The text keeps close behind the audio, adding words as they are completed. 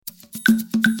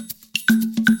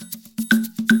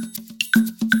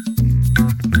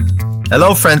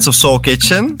Hello, friends of Soul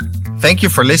Kitchen. Thank you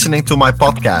for listening to my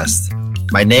podcast.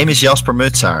 My name is Jasper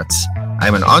Mutsaerts.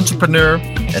 I'm an entrepreneur,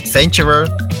 adventurer,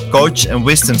 coach, and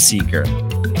wisdom seeker.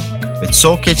 With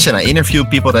Soul Kitchen, I interview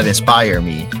people that inspire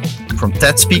me. From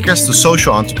TED speakers to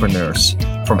social entrepreneurs,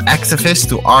 from activists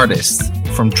to artists,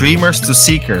 from dreamers to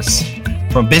seekers,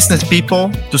 from business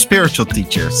people to spiritual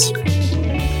teachers.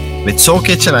 With Soul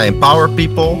Kitchen, I empower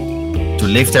people to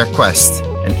live their quest,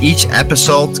 and each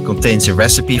episode contains a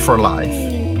recipe for life.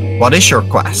 What is your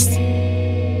quest?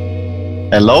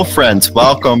 Hello, friends.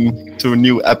 Welcome to a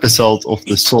new episode of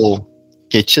the Soul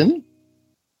Kitchen.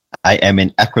 I am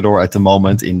in Ecuador at the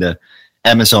moment in the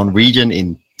Amazon region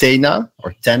in Tena.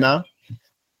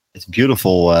 It's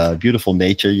beautiful, beautiful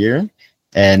nature here.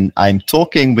 And I'm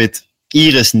talking with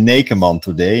Iris Nekeman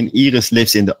today. And Iris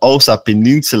lives in the Osa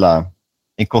Peninsula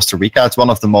in Costa Rica. It's one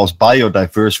of the most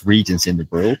biodiverse regions in the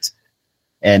world.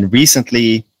 And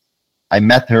recently, I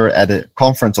met her at a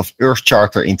conference of Earth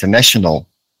Charter International.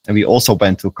 And we also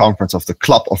went to a conference of the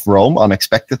Club of Rome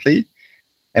unexpectedly.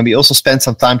 And we also spent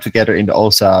some time together in the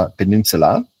Osa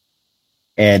Peninsula.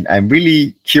 And I'm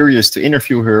really curious to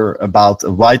interview her about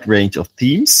a wide range of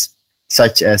themes,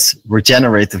 such as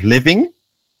regenerative living,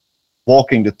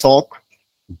 walking the talk,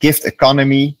 gift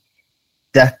economy,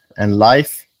 death and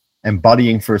life,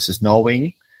 embodying versus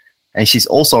knowing. And she's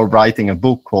also writing a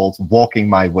book called Walking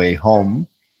My Way Home.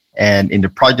 And in the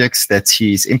projects that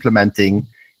she's implementing,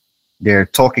 they're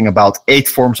talking about 8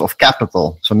 forms of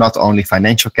capital. So not only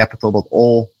financial capital, but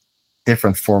all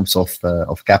different forms of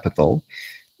capital.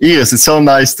 Iris, it's so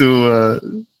nice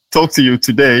to talk to you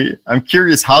today. I'm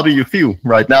curious, how do you feel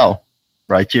right now,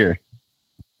 right here?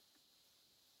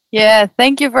 Yeah,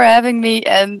 thank you for having me.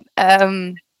 And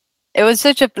it was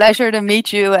such a pleasure to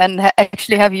meet you and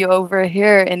actually have you over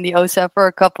here in the OSA for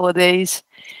a couple of days,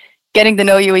 getting to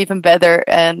know you even better.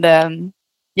 And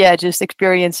just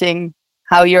experiencing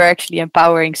how you're actually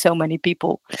empowering so many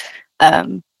people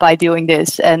by doing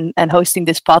this and hosting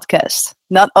this podcast.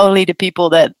 Not only the people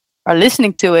that are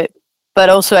listening to it, but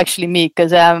also actually me,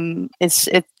 because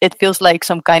it feels like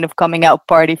some kind of coming out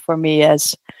party for me.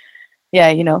 As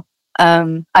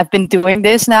I've been doing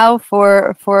this now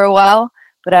for a while,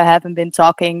 but I haven't been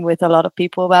talking with a lot of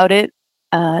people about it.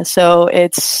 So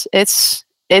it's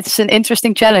an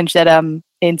interesting challenge that I'm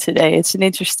in today. It's an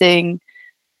interesting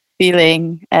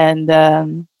feeling and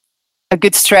a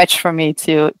good stretch for me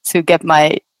to get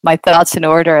my thoughts in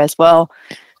order as well,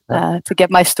 to get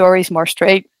my stories more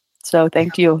straight. So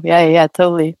thank you. Yeah,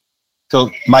 totally. So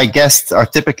my guests are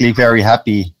typically very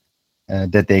happy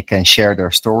that they can share their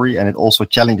story, and it also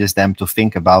challenges them to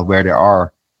think about where they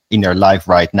are in their life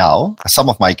right now. Some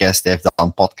of my guests, they've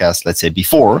done podcasts, let's say,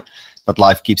 before, but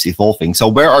life keeps evolving. So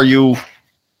where are you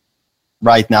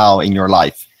right now in your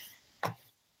life?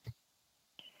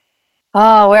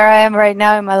 Oh, where I am right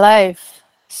now in my life.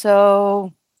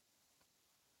 So,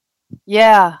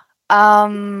 yeah.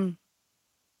 I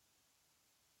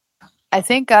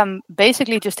think I'm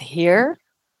basically just here.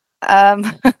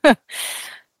 And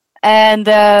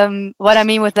what I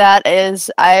mean with that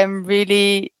is I'm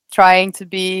really trying to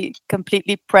be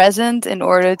completely present in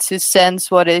order to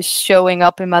sense what is showing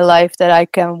up in my life that I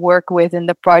can work with in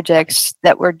the projects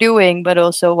that we're doing, but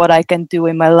also what I can do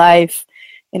in my life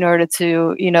in order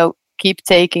to, keep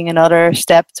taking another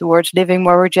step towards living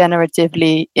more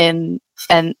regeneratively and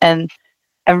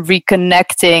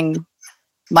reconnecting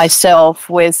myself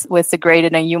with the greater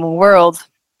than human world.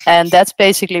 And that's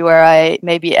basically where I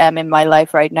maybe am in my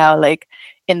life right now, like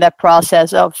in that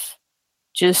process of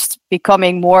just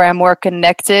becoming more and more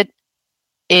connected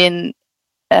in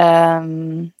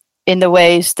the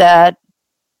ways that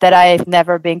I've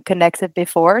never been connected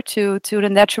before to the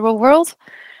natural world.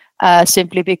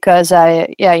 Simply because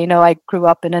I grew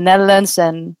up in the Netherlands,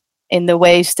 and in the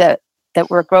ways that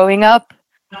we're growing up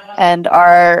and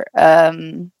are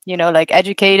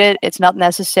educated, it's not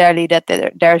necessarily that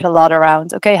there's a lot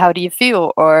around, okay, how do you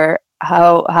feel, or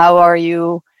how are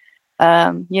you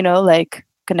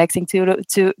connecting to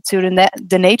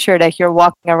the nature that you're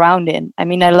walking around in. I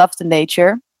mean, I loved the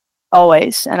nature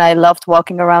always, and I loved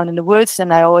walking around in the woods,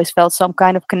 and I always felt some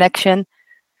kind of connection.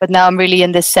 But now I'm really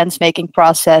in this sense-making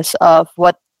process of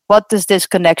what does this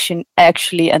connection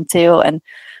actually entail, and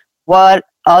what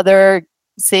other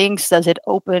things does it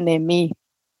open in me?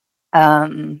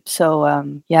 Why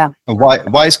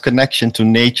is connection to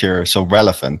nature so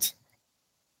relevant?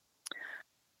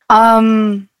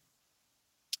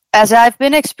 As I've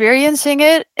been experiencing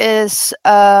it, is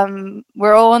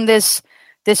we're all in this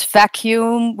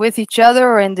vacuum with each other,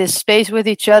 or in this space with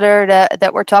each other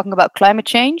that we're talking about climate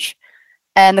change,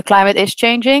 and the climate is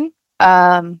changing.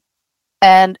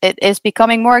 and it is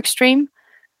becoming more extreme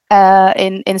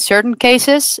in certain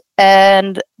cases,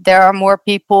 and there are more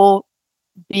people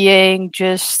being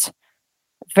just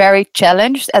very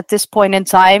challenged at this point in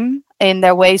time in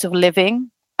their ways of living.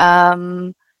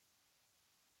 And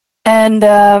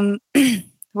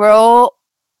we're all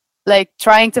like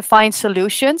trying to find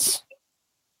solutions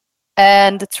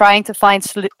and trying to find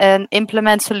and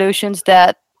implement solutions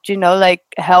that, you know, like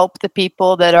help the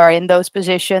people that are in those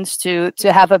positions to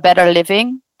have a better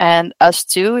living, and us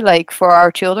too, like for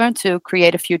our children to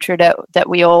create a future that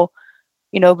we all,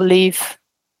 you know, believe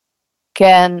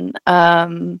can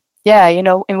you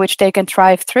know, in which they can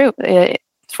thrive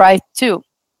too.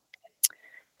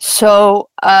 So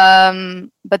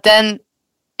but then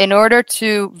in order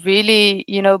to really,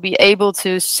 you know, be able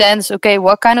to sense, okay,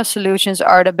 what kind of solutions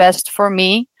are the best for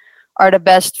me, are the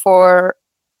best for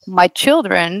my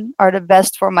children, are the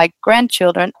best for my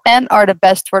grandchildren, and are the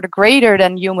best for the greater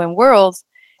than human world,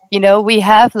 you know, we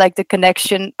have like the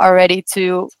connection already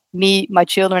to me, my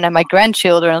children, and my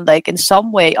grandchildren, like in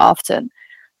some way often.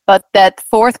 But that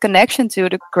fourth connection to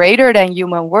the greater than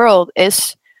human world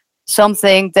is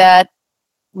something that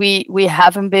we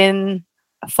haven't been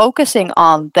focusing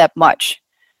on that much,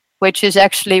 which is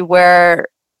actually where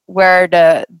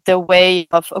the way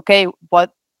of, okay,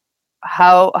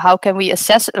 how can we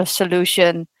assess a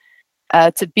solution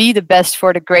to be the best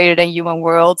for the greater than human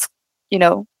world, you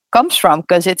know, comes from,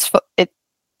 because it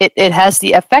has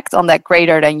the effect on that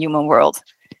greater than human world.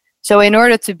 So in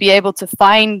order to be able to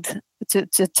find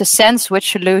to sense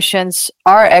which solutions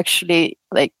are actually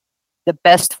like the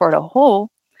best for the whole,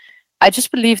 I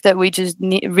just believe that we just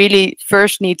really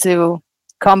first need to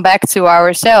come back to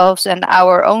ourselves and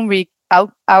our own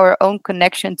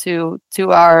connection to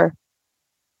our,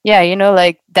 yeah, you know,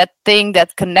 like that thing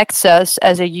that connects us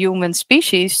as a human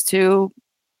species to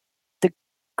the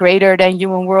greater than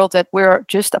human world that we're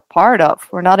just a part of.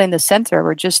 We're not in the center.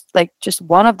 We're just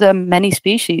one of the many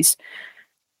species.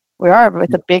 We are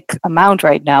with a big amount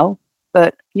right now,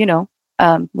 but you know,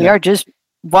 we are just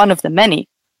one of the many.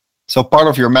 So part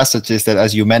of your message is that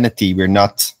as humanity, we're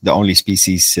not the only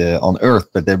species on Earth,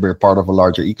 but that we're part of a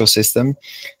larger ecosystem.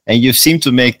 And you seem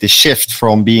to make the shift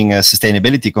from being a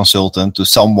sustainability consultant to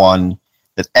someone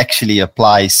that actually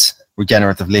applies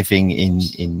regenerative living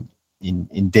in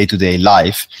day-to-day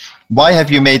life. Why have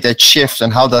you made that shift,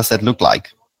 and how does that look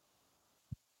like?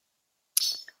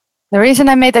 The reason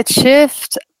I made that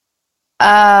shift,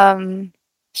 I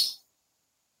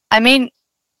mean,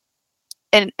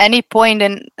 in any point,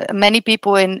 in many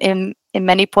people in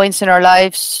many points in our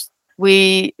lives,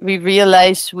 we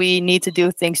realize we need to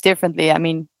do things differently. I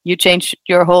mean, you changed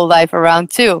your whole life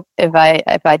around too, if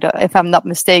I'm not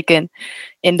mistaken,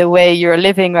 in the way you're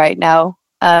living right now,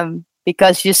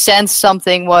 because you sense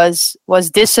something was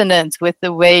dissonant with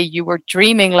the way you were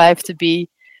dreaming life to be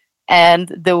and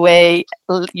the way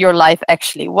your life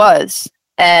actually was.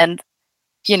 And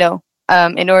you know,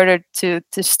 in order to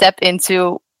step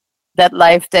into that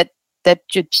life that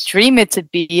you dream it to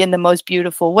be in the most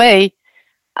beautiful way,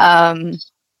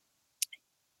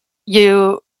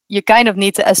 you kind of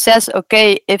need to assess,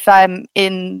 okay, if I'm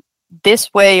in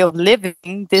this way of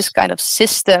living, this kind of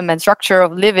system and structure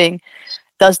of living,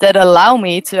 does that allow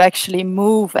me to actually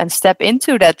move and step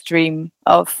into that dream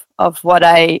of what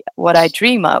I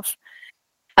dream of?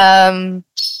 And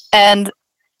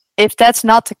if that's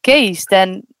not the case,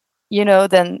 then you know,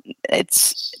 then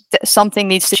it's something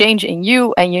needs to change in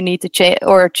you, and you need to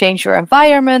change your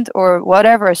environment or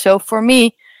whatever. So for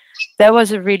me, that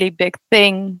was a really big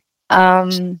thing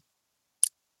in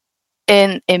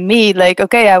me. Like,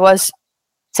 okay, I was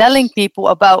telling people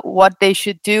about what they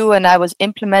should do, and I was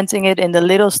implementing it in the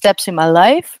little steps in my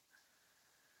life.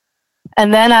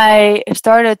 And then I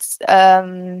started.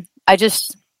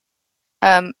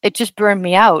 It just burned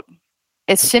me out.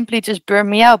 It simply just burned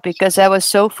me out because I was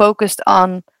so focused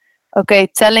on, okay,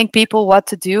 telling people what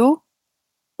to do.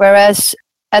 Whereas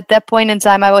at that point in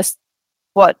time, I was,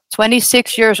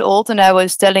 26 years old, and I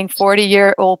was telling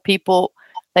 40-year-old people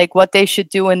like what they should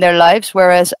do in their lives.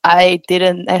 Whereas I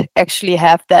didn't actually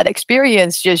have that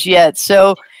experience just yet.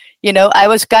 So, you know, I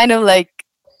was kind of like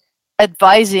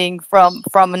advising from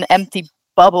an empty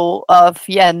bubble of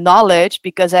knowledge,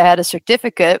 because I had a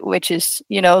certificate, which is,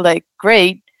 you know, like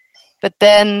great. But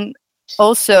then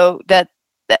also that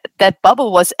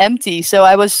bubble was empty. So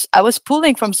I was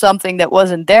pulling from something that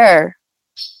wasn't there.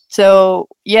 So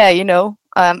yeah, you know,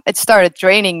 it started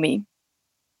draining me.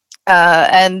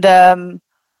 And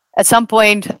at some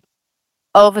point,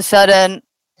 all of a sudden,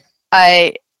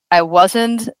 I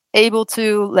wasn't able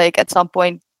to, like, at some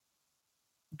point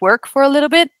work for a little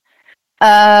bit.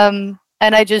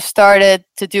 And I just started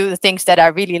to do the things that I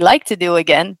really like to do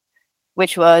again,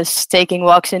 which was taking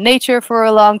walks in nature for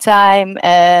a long time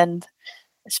and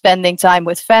spending time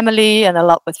with family and a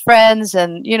lot with friends,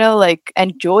 and like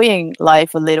enjoying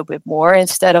life a little bit more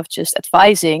instead of just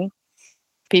advising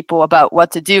people about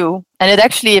what to do. And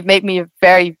it made me a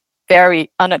very, very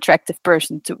unattractive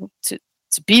person to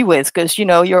be with, because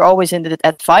you're always in the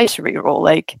advisory role,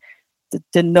 like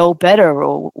the know better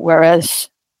role, whereas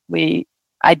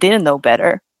I didn't know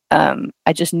better.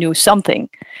 I just knew something.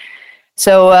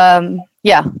 So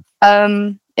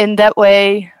in that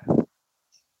way,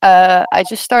 I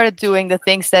just started doing the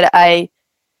things that I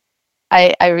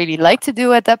really like to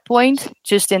do at that point,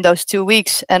 just in those 2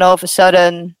 weeks. And all of a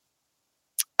sudden,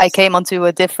 I came onto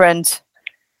a different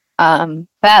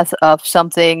path of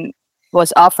something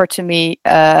was offered to me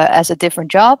as a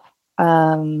different job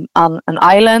on an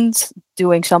island,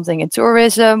 doing something in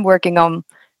tourism, working on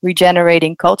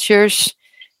regenerating cultures.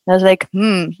 And I was like,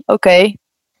 okay,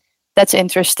 that's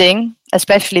interesting,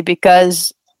 especially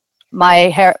because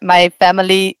my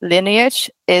family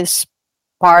lineage is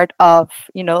part of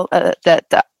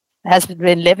that has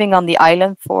been living on the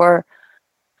island for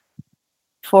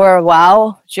a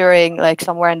while during like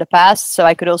somewhere in the past, so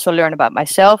I could also learn about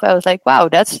myself. I was like, wow,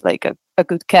 that's like a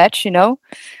good catch.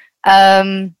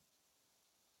 And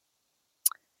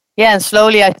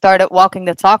slowly I started walking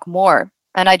the talk more,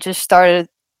 and I just started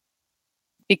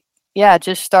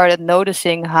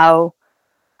noticing how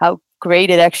great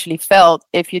it actually felt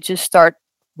if you just start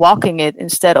walking it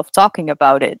instead of talking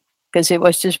about it, because it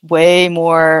was just way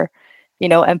more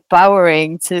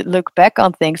empowering to look back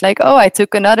on things like, oh, I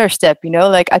took another step,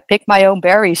 like I picked my own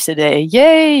berries today,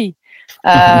 yay.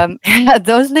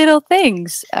 Those little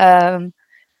things, and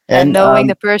knowing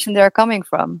the person they're coming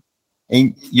from.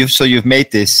 And you've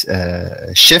made this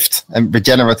shift, and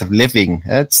regenerative living.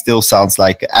 It still sounds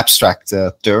like an abstract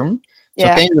term. So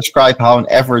can you describe how an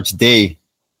average day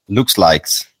looks like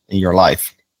in your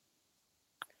life?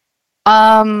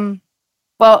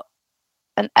 Well,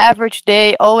 an average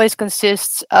day always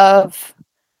consists of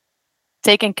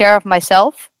taking care of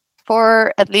myself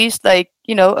for at least a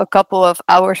couple of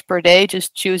hours per day,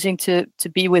 just choosing to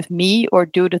be with me or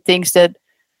do the things that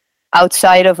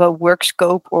outside of a work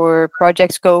scope or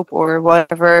project scope or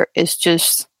whatever is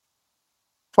just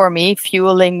for me,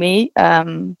 fueling me,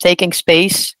 taking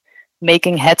space,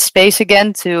 making headspace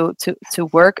again to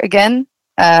work again.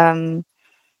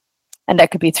 And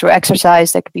that could be through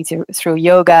exercise, that could be through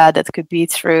yoga, that could be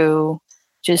through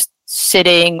just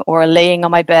sitting or laying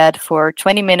on my bed for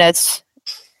 20 minutes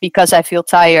because I feel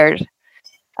tired.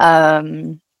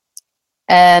 And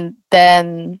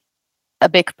then a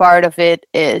big part of it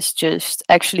is just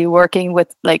actually working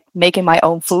with like making my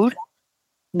own food,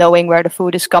 knowing where the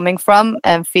food is coming from,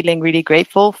 and feeling really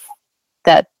grateful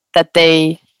that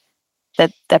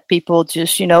people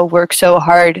just work so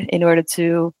hard in order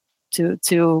to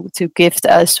gift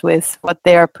us with what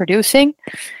they are producing.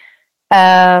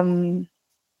 So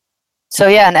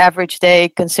yeah, an average day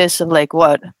consists of like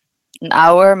what, an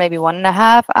hour, maybe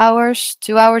 1.5 hours,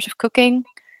 2 hours of cooking.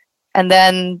 And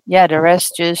then, the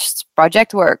rest just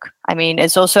project work. I mean,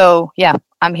 it's also,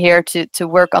 I'm here to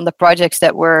work on the projects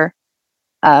that we're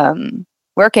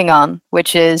working on,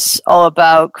 which is all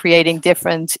about creating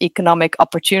different economic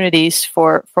opportunities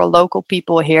for local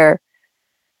people here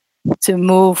to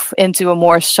move into a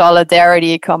more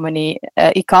solidarity economy,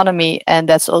 and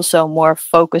that's also more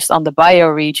focused on the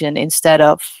bioregion instead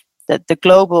of the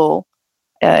global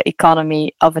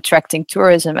economy of attracting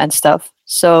tourism and stuff.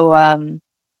 So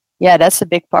that's a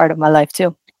big part of my life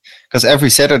too. Because every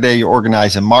Saturday you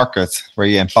organize a market where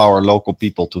you empower local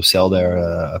people to sell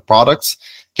their products.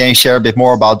 Can you share a bit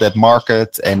more about that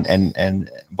market and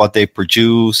what they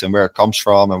produce and where it comes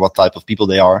from and what type of people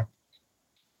they are?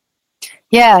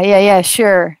 Yeah,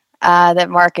 sure. That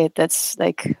market, that's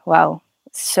like, wow,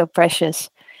 it's so precious.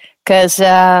 Because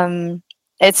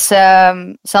it's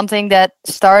something that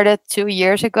started 2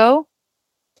 years ago.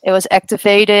 It was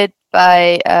activated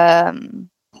by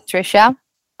Trisha,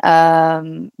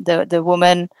 the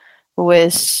woman who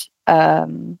is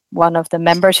one of the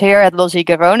members here at Los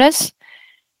Higuerones.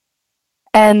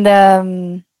 And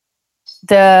the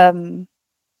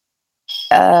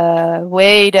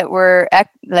way that we're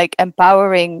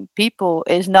empowering people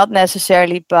is not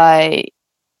necessarily by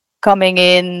coming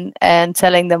in and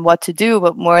telling them what to do,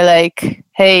 but more like,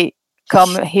 hey,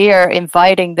 come here,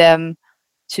 inviting them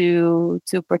to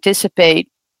participate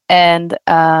and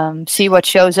see what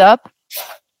shows up.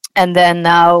 And then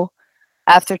now,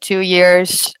 after 2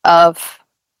 years of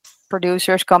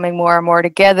producers coming more and more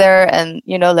together, and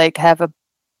have a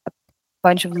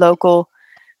bunch of local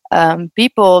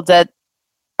people that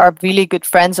are really good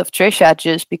friends of Trisha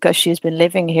just because she's been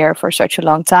living here for such a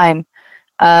long time.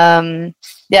 The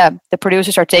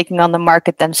producers are taking on the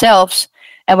market themselves.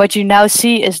 And what you now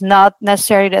see is not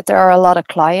necessarily that there are a lot of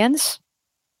clients,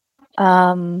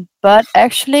 but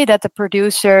actually that the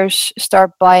producers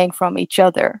start buying from each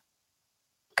other.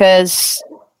 Because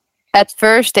at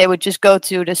first they would just go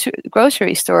to the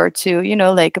grocery store to,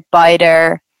 like buy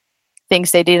their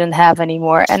things they didn't have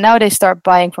anymore. And now they start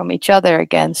buying from each other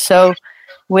again. So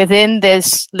within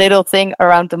this little thing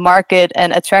around the market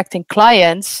and attracting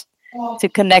clients to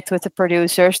connect with the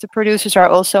producers are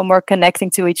also more connecting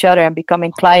to each other and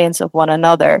becoming clients of one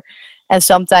another. And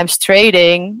sometimes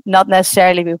trading, not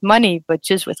necessarily with money, but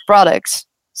just with products.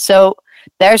 So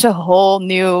there's a whole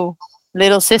new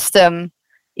little system,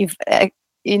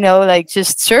 like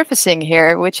just surfacing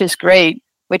here, which is great,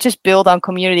 which is built on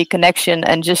community connection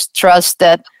and just trust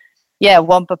that,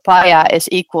 one papaya is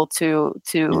equal to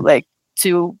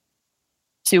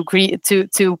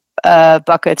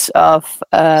buckets of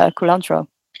culantro.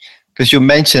 Because you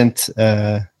mentioned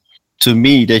to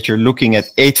me that you're looking at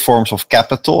 8 forms of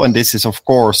capital, and this is of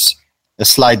course a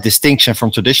slight distinction from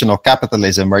traditional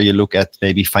capitalism where you look at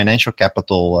maybe financial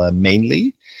capital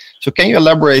mainly. So can you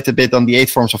elaborate a bit on the 8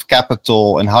 forms of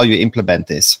capital and how you implement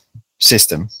this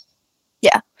system?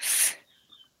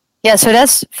 Yeah, so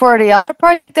that's for the other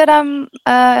project that I'm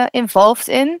involved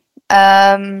in.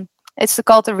 It's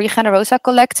called the Regenerosa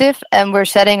Collective, and we're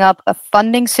setting up a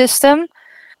funding system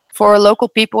for local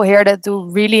people here that do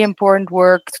really important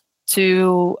work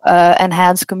to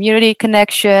enhance community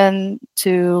connection,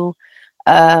 to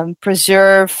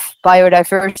preserve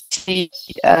biodiversity,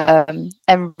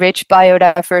 enrich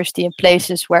biodiversity in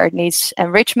places where it needs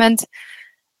enrichment.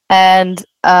 And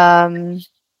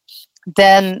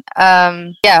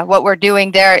what we're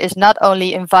doing there is not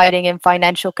only inviting in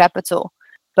financial capital,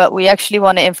 but we actually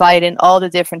want to invite in all the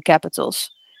different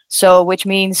capitals. So, which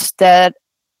means that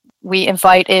we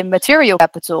invite in material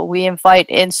capital, we invite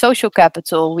in social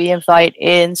capital, we invite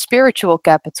in spiritual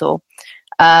capital.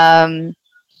 And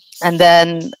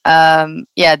then,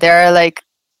 there are like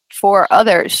 4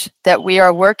 others that we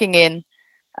are working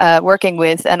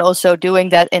with, and also doing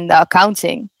that in the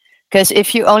accounting. Because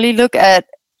if you only look at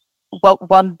what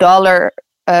 $1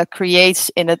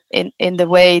 creates in the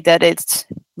way that it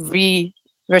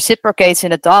reciprocates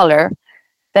in a dollar,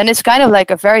 then it's kind of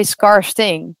like a very scarce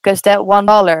thing. Because that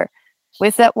 $1,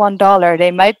 with that $1,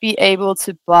 they might be able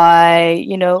to buy,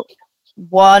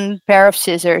 1 pair of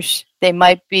scissors. They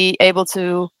might be able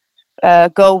to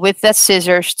go with that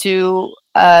scissors to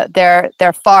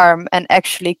their farm and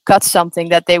actually cut something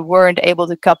that they weren't able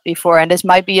to cut before. And this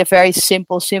might be a very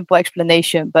simple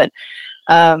explanation, but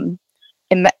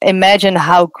imagine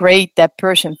how great that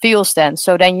person feels then.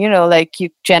 So then, you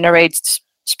generate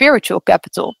spiritual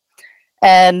capital.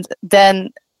 And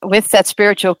then with that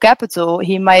spiritual capital,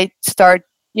 he might start,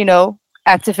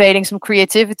 activating some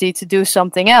creativity to do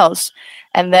something else.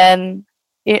 And then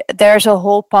there's a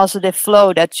whole positive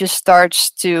flow that just starts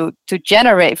to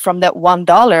generate from that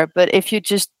 $1. But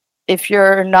if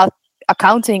you're not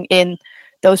accounting in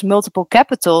those multiple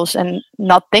capitals and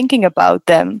not thinking about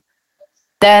them,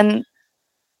 then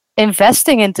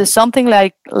investing into something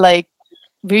like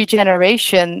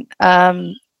regeneration,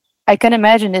 I can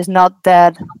imagine is not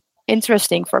that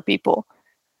interesting for people.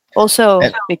 Also,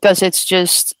 because it's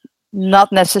just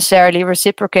not necessarily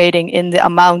reciprocating in the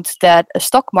amount that a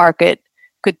stock market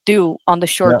could do on the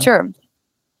short term.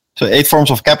 So 8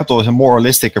 forms of capital is a more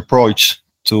holistic approach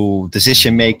to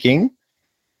decision making,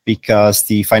 because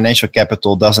the financial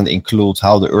capital doesn't include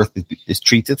how the earth is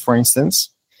treated, for instance.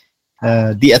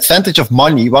 The advantage of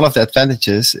money, one of the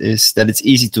advantages is that it's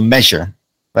easy to measure,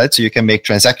 right? So you can make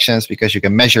transactions because you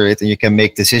can measure it, and you can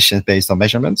make decisions based on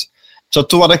measurements. So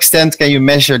to what extent can you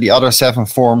measure the other 7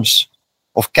 forms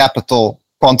of capital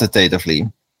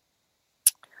quantitatively?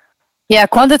 Yeah,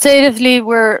 quantitatively,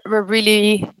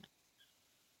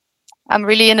 I'm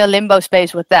really in a limbo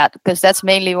space with that, because that's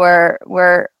mainly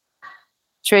where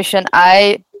Trish and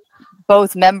I,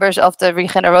 both members of the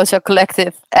Regenerosa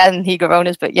Collective and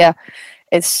Higuerones, but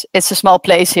it's a small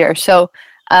place here. So,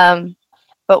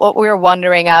 but what we're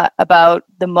wondering about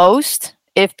the most,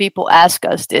 if people ask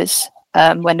us this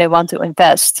when they want to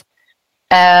invest,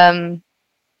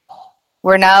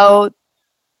 we're now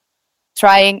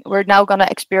going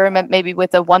to experiment maybe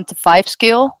with a 1 to 5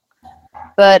 scale,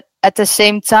 but at the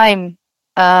same time,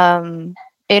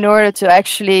 in order to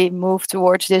actually move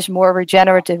towards this more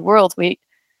regenerative world, we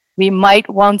might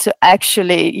want to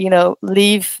actually,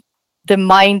 leave the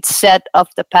mindset of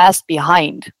the past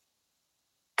behind.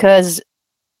 Because,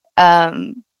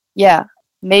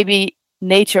 maybe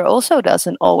nature also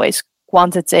doesn't always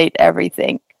quantitate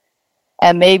everything.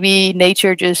 And maybe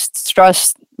nature just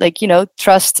trust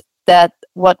that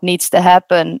what needs to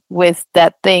happen with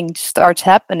that thing starts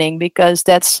happening, because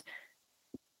that's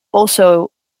also,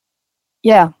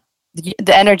 the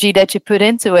energy that you put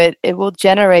into it, it will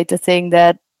generate the thing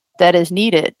that is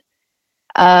needed.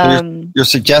 You're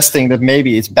suggesting that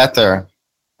maybe it's better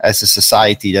as a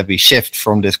society that we shift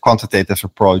from this quantitative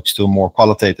approach to a more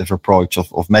qualitative approach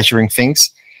of measuring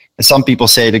things. And some people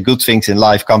say the good things in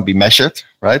life can't be measured,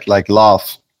 right? Like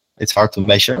love, it's hard to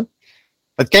measure.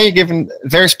 But can you give a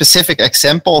very specific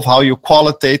example of how you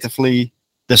qualitatively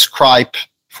describe,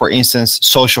 for instance,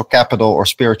 social capital or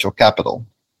spiritual capital?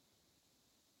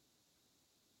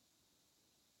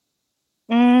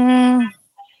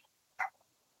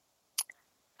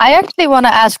 I actually want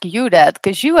to ask you that,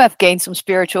 because you have gained some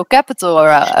spiritual capital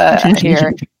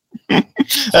here.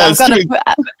 So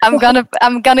I'm gonna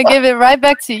give it right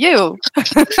back to you.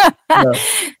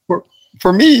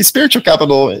 For me, spiritual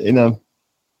capital, in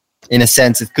a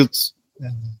sense, it could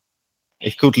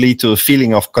lead to a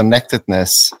feeling of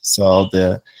connectedness. So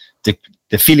the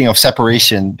feeling of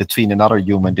separation between another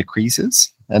human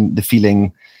decreases, and the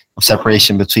feeling of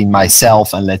separation between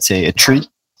myself and, let's say, a tree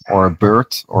or a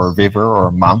bird or a river or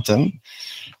a mountain.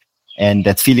 And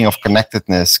that feeling of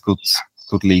connectedness could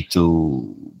lead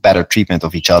to better treatment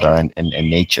of each other and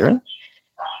nature.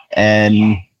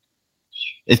 And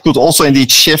it could also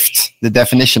indeed shift the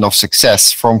definition of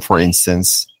success from, for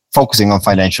instance, focusing on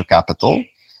financial capital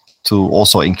to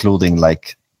also including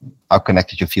like how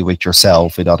connected you feel with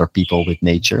yourself, with other people, with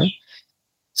nature.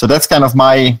 So that's kind of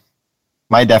my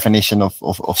definition of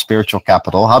spiritual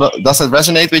capital. Does it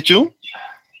resonate with you?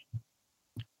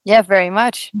 Yeah, very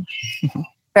much.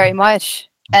 Very much.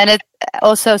 And it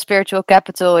also, spiritual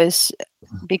capital is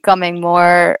becoming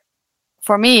more,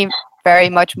 for me, very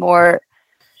much more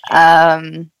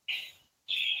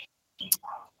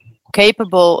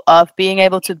capable of being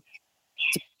able to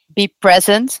be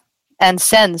present and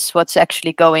sense what's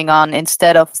actually going on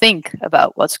instead of think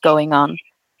about what's going on,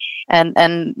 and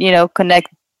connect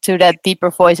to that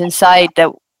deeper voice inside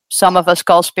that some of us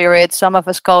call spirit, some of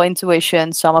us call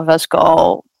intuition, some of us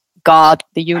call God,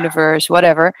 the universe,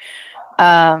 whatever.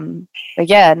 But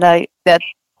yeah, no,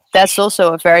 that's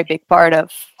also a very big part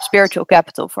of spiritual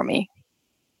capital for me,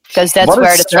 because that's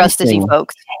where the trust is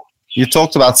evoked. You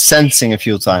talked about sensing a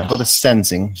few times. What is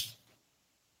sensing?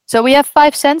 So we have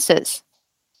 5 senses,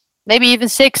 maybe even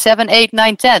 6, 7, 8,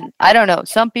 9, 10. I don't know.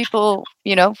 Some people,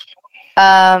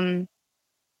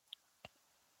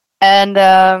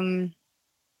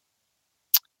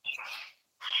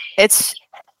 it's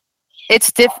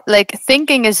like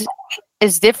thinking is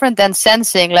different than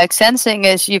sensing. Like sensing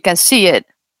is you can see it,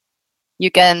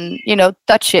 you can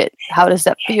touch it. How does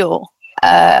that feel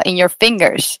in your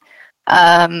fingers?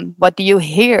 What do you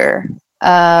hear?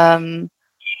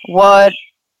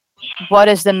 What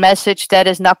is the message that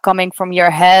is not coming from your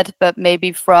head, but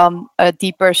maybe from a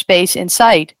deeper space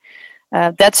inside?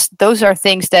 Those are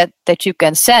things that you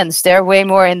can sense. They're way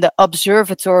more in the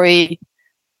observatory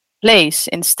place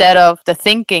instead of the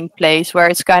thinking place, where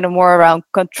it's kind of more around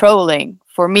controlling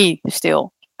for me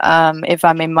still. If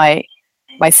I'm in my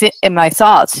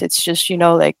thoughts, it's just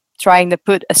like trying to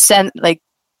put a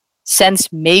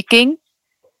sense making,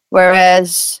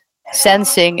 whereas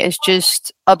sensing is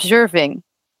just observing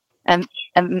and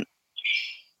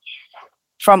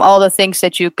from all the things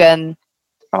that you can,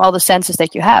 from all the senses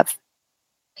that you have.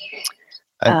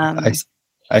 I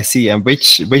see. And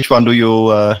which one do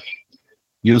you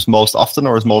use most often,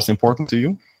 or is most important to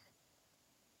you?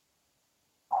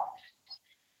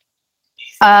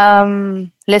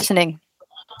 Listening,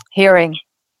 hearing,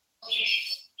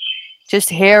 just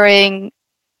hearing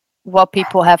what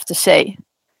people have to say,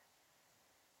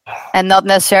 and not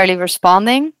necessarily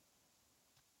responding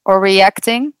or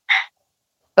reacting,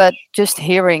 but just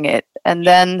hearing it, and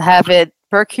then have it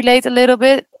percolate a little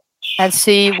bit and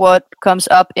see what comes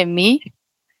up in me.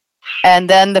 And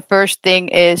then the first thing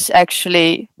is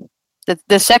actually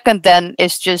the second then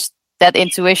is just that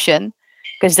intuition,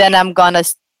 because then I'm gonna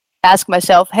ask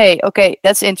myself, hey, okay,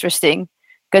 that's interesting,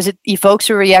 because it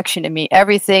evokes a reaction in me.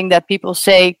 Everything that people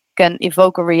say can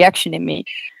evoke a reaction in me.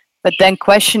 But then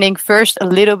questioning first a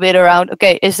little bit around,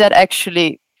 okay, is that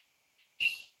actually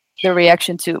the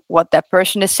reaction to what that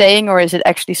person is saying, or is it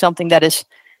actually something that is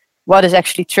what is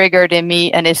actually triggered in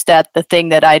me, and is that the thing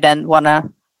that I then want to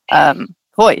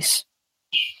voice?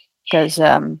 Because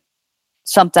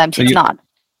sometimes it's not.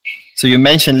 So you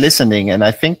mentioned listening, and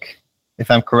I think, if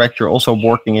I'm correct, you're also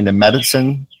working in the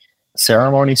medicine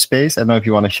ceremony space. I don't know if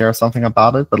you want to share something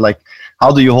about it, but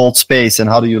how do you hold space and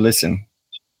how do you listen?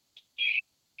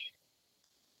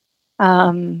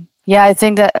 I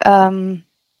think that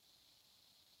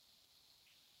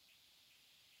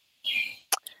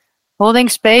holding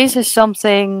space is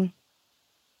something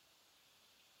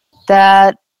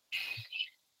that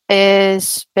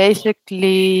is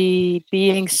basically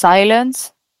being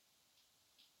silent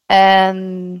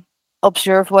and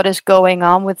observe what is going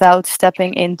on without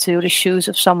stepping into the shoes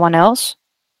of someone else.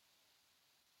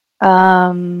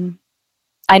 I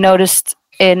noticed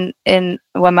in when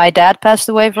my dad passed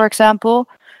away, for example,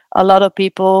 a lot of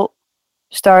people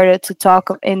started to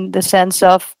talk in the sense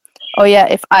of, oh yeah,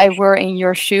 if I were in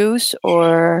your shoes,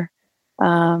 or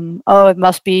oh, it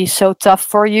must be so tough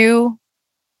for you.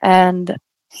 And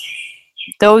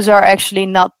those are actually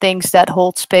not things that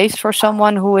hold space for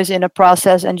someone who is in a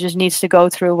process and just needs to go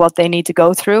through what they need to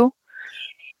go through.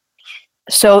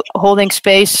 So holding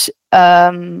space,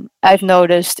 I've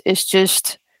noticed, is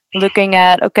just looking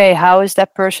at, okay, how is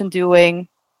that person doing?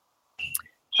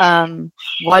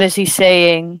 What is he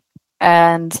saying?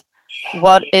 And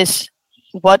what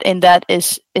in that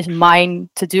is mine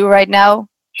to do right now?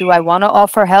 Do I want to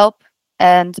offer help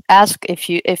and ask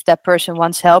if that person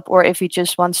wants help, or if he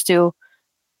just wants to,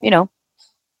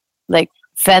 like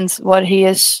vent what he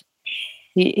is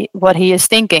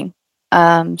thinking.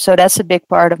 So that's a big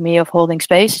part of me of holding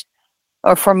space,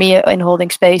 or for me in holding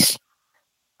space.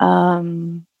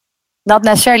 Not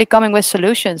necessarily coming with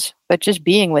solutions, but just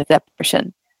being with that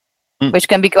person, which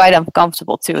can be quite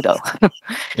uncomfortable too, though.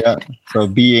 Yeah. So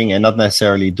being and not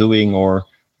necessarily doing or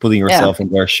putting yourself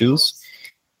in their shoes.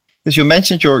 Because you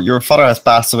mentioned your father has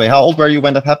passed away. How old were you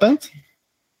when that happened?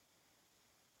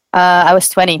 I was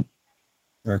 20. You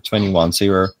were 21, so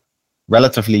you were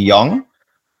relatively young.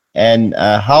 And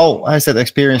how has that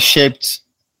experience shaped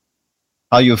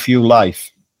how you view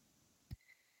life?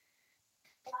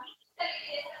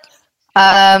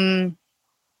 That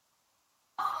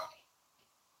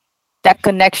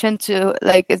connection to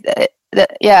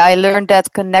I learned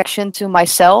that connection to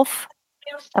myself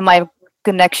and my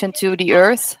connection to the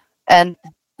earth, and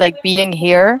like being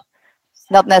here,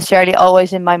 not necessarily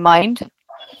always in my mind,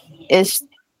 is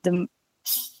the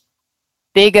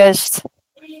biggest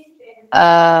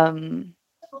how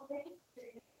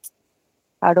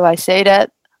do I say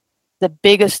that? The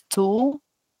biggest tool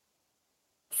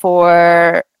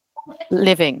for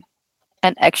living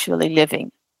and actually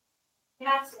living.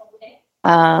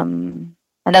 And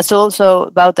that's also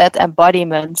about that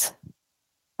embodiment.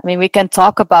 I mean, we can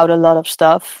talk about a lot of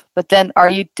stuff, but then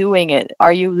are you doing it?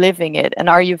 Are you living it? And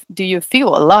do you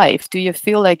feel alive? Do you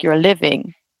feel like you're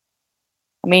living?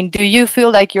 I mean, do you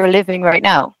feel like you're living right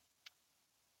now?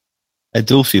 I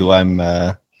do feel I'm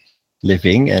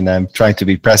living, and I'm trying to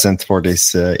be present for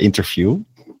this interview.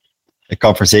 A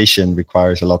conversation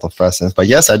requires a lot of presence, but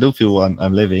yes, I do feel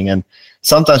I'm living. And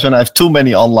sometimes when I have too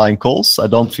many online calls, I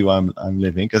don't feel I'm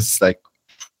living, because it's like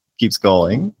keeps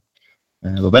going.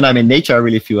 But when I'm in nature, I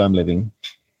really feel I'm living.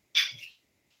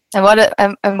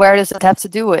 And and where does it have to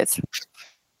do with?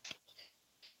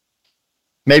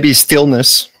 Maybe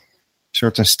stillness,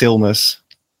 certain stillness,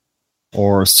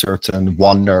 or certain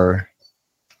wonder,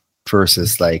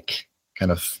 versus like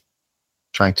kind of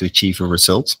trying to achieve a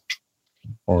result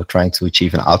or trying to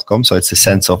achieve an outcome. So it's a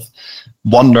sense of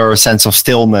wonder, a sense of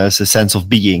stillness, a sense of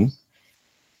being.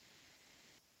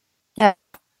 Yeah.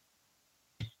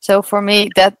 So for me,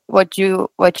 that what you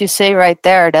say right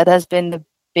there, that has been the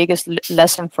biggest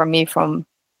lesson for me from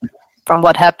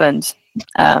what happened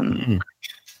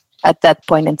at that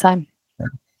point in time.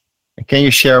 Can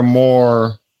you share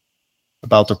more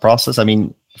about the process? I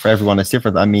mean, for everyone it's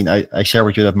different. I mean, I share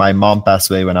with you that my mom passed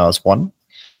away when I was 1.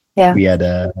 Yeah. We had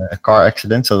a car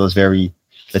accident, so it was very,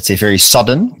 let's say, very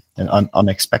sudden and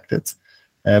unexpected.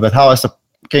 But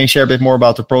can you share a bit more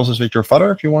about the process with your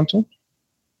father, if you want to?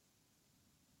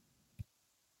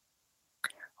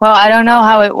 Well, I don't know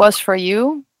how it was for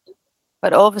you,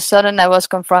 but all of a sudden I was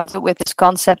confronted with this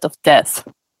concept of death.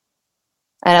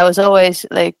 And I was always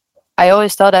I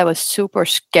always thought I was super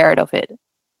scared of it,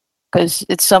 because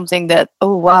it's something that,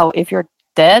 oh wow, if you're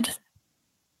dead,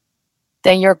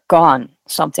 then you're gone,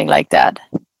 something like that.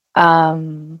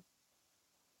 Because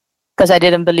I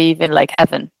didn't believe in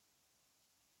heaven.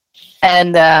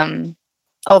 And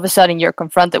all of a sudden you're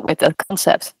confronted with that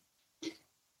concept.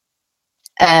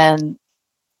 And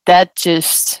that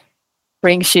just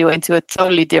brings you into a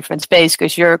totally different space,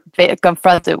 because you're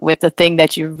confronted with the thing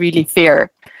that you really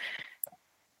fear.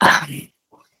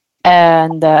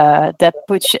 And that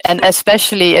puts you, and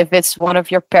especially if it's one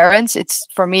of your parents,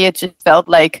 for me it just felt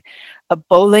like a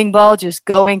bowling ball just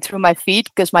going through my feet,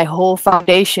 because my whole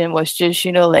foundation was just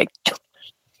it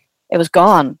was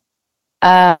gone.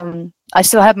 And I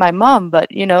still have my mom, but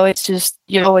it's just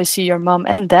you always see your mom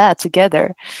and dad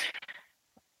together,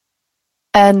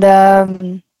 and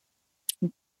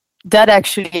that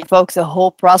actually evoked a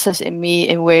whole process in me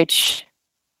in which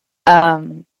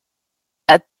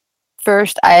at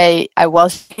first I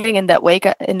was feeling in that week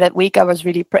I was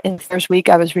really in the first week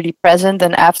I was really present,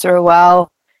 and after a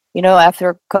while,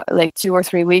 after like 2 or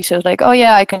 3 weeks, I was like, oh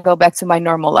yeah, I can go back to my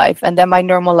normal life, and then my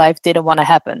normal life didn't want to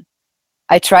happen.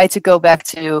 I tried to go back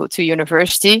to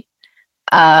university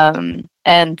and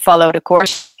follow the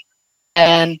course,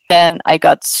 and then I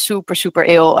got super super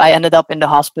ill. I ended up in the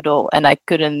hospital, and I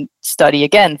couldn't study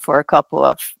again for a couple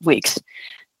of weeks,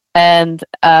 and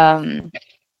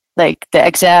like the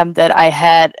exam that I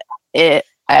had,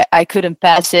 I couldn't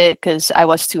pass it because I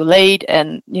was too late,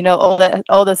 and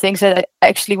all the things that I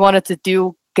actually wanted to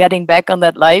do, getting back on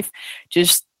that life,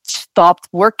 just stopped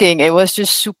working. It was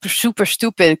just super super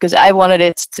stupid because I wanted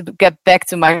it to get back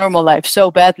to my normal life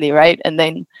so badly, right? And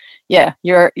then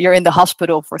you're in the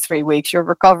hospital for 3 weeks, you're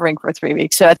recovering for 3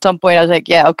 weeks. So at some point I was like,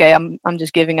 yeah, okay, I'm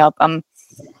just giving up. I'm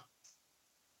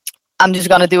just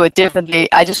gonna do it differently.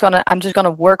 I'm just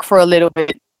gonna work for a little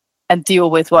bit and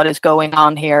deal with what is going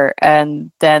on here,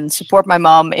 and then support my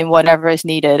mom in whatever is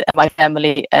needed and my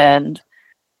family. And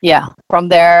from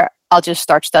there I'll just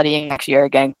start studying next year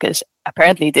again, because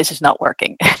apparently this is not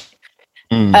working.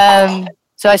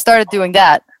 So I started doing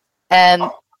that, and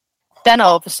then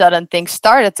all of a sudden things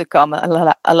started to come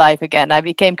alive again. I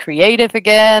became creative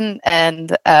again,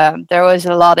 and there was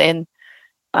a lot in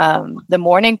the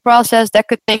morning process that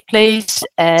could take place,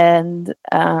 and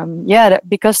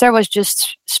because there was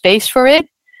just space for it,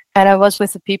 and I was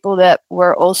with the people that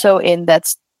were also in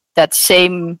that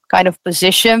same kind of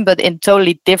position, but in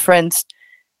totally different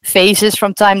phases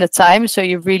from time to time. So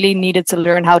you really needed to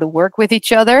learn how to work with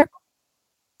each other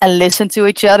and listen to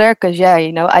each other, because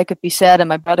I could be sad and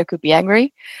my brother could be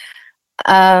angry.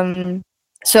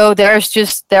 So there was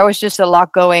just a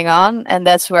lot going on, and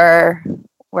that's where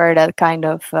that kind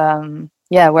of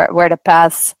where the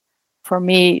path for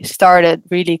me started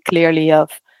really clearly,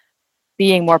 of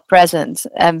being more present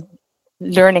and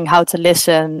learning how to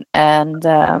listen. And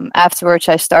afterwards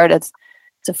I started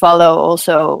to follow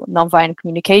also nonviolent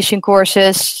communication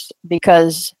courses,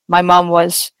 because my mom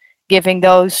was giving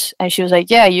those, and she was like,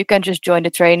 yeah, you can just join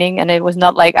the training. And it was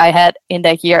not like I had in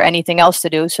that year anything else to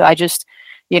do, so I just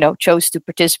chose to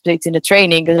participate in the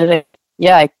training, because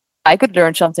I could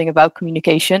learn something about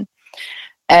communication.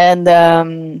 And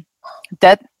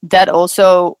that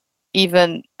also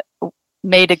even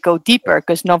made it go deeper,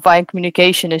 because nonviolent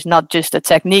communication is not just a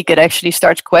technique. It actually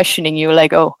starts questioning you,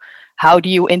 like, oh, how do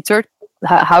you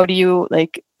how do you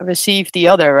like receive the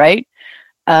other, right?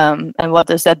 And what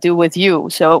does that do with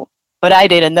you? So, but I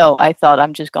didn't know. I thought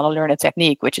I'm just going to learn a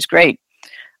technique, which is great.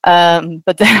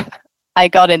 But then I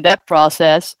got in that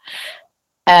process.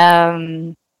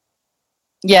 And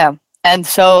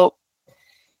so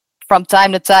from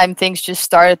time to time, things just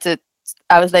started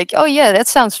I was like, oh yeah, that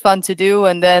sounds fun to do.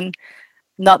 And then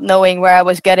not knowing where I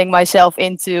was getting myself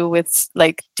into with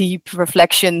like deep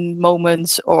reflection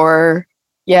moments, or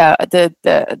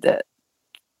the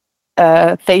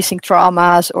facing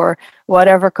traumas or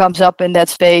whatever comes up in that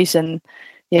space. And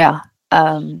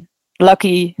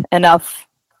lucky enough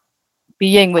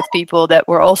being with people that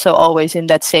were also always in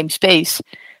that same space,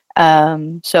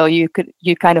 so you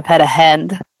kind of had a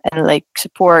hand and like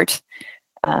support,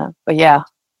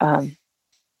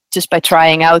 just by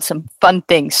trying out some fun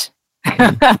things.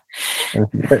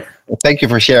 Thank you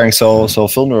for sharing so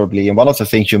vulnerably. And one of the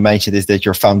things you mentioned is that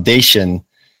your foundation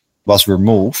was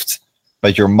removed,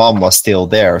 but your mom was still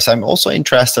there. So I'm also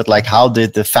interested, like, how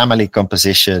did the family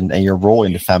composition and your role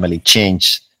in the family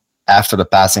change after the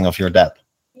passing of your dad?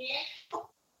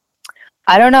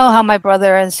 I don't know how my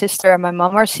brother and sister and my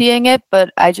mom are seeing it,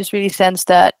 but I just really sense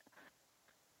that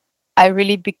I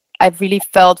really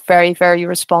felt very, very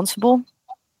responsible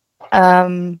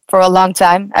for a long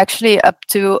time, actually up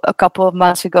to a couple of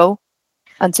months ago,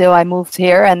 until I moved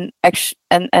here and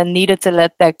needed to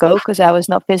let that go because I was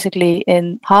not physically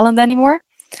in Holland anymore.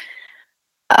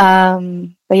 But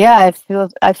yeah,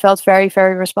 I felt very,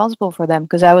 very responsible for them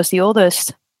because I was the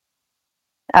oldest.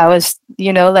 I was,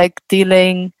 like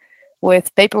dealing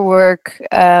with paperwork.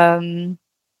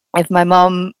 If my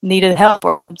mom needed help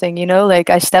or something, like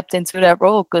I stepped into that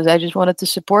role because I just wanted to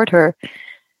support her.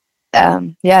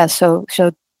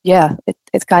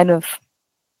 It kind of,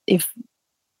 if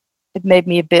it made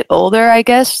me a bit older, I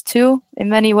guess, too, in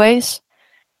many ways,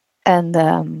 and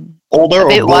older, a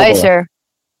bit wiser.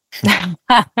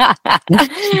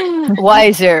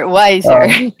 wiser, wiser,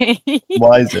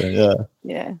 yeah.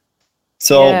 Yeah.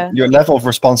 So your level of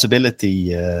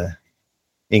responsibility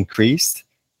increased.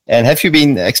 And have you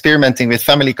been experimenting with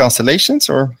family constellations,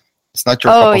 or it's not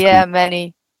your Oh cup of yeah, tea?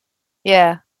 many.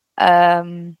 Yeah.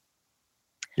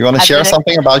 You want to I've share been.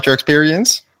 something about your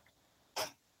experience?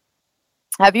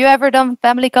 Have you ever done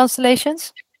family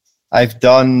constellations? I've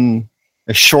done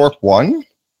a short one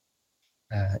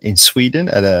in Sweden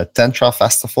at a Tantra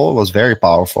festival. It was very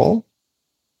powerful.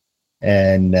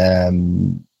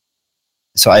 And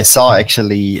so I saw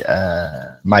actually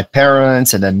my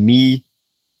parents and then me,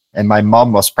 and my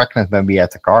mom was pregnant when we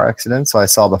had the car accident. So I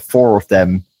saw the four of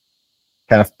them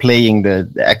kind of playing the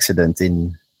accident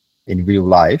in real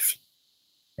life.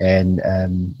 And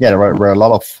there were a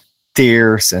lot of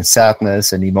tears and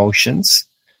sadness and emotions.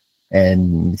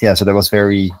 And yeah, so that was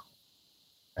very,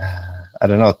 I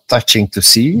don't know, touching to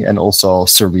see and also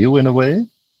surreal in a way.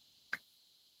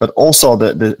 But also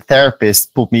the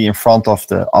therapist put me in front of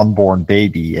the unborn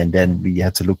baby, and then we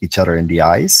had to look each other in the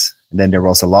eyes. And then there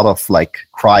was a lot of like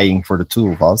crying for the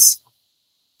two of us.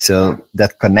 So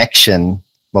that connection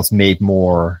was made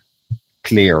more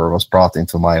clear, was brought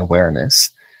into my awareness.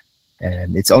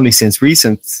 And it's only since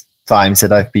recent times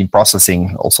that I've been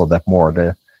processing also that more,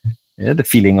 the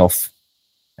feeling of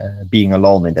being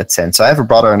alone in that sense. So I have a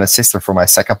brother and a sister from my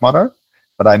second mother,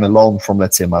 but I'm alone from,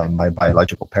 let's say, my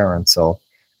biological parents. So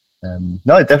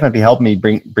no, it definitely helped me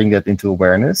bring that into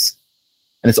awareness.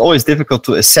 And it's always difficult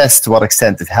to assess to what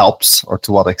extent it helps or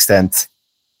to what extent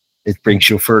it brings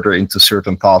you further into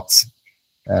certain thoughts.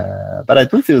 But I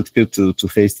do feel it's good to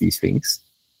face these things.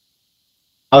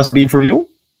 How's it been for you?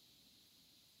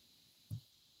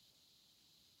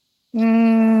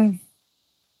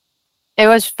 It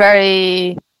was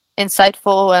very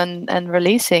insightful and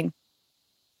releasing.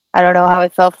 I don't know how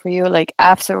it felt for you. Like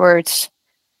afterwards,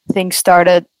 things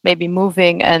started maybe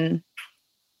moving, and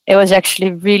it was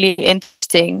actually really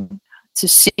interesting to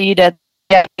see that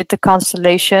with the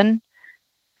constellation,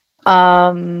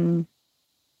 that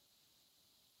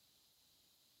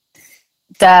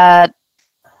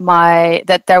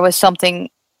there was something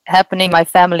happening in my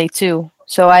family too.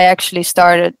 So I actually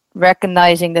started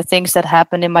recognizing the things that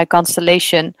happened in my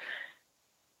constellation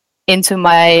into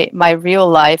my real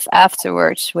life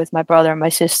afterwards with my brother, my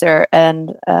sister,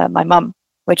 and my mom,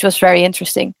 which was very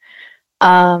interesting.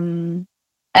 I'm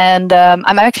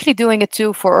actually doing it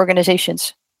too for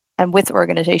organizations and with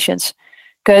organizations,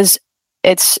 because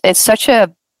it's such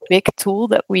a big tool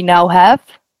that we now have,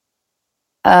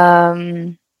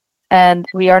 and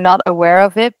we are not aware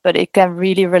of it, but it can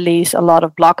really release a lot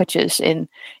of blockages in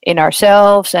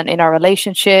ourselves and in our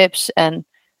relationships. And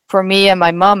for me and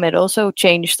my mom, it also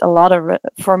changed a lot of,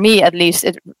 for me at least,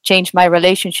 it changed my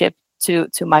relationship to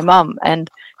my mom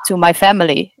and to my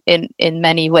family in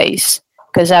many ways,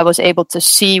 because I was able to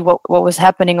see what was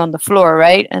happening on the floor,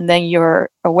 right? And then your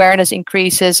awareness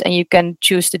increases and you can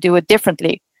choose to do it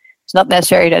differently. It's not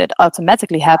necessary that it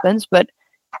automatically happens, but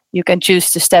you can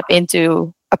choose to step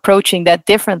into approaching that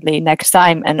differently next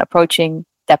time and approaching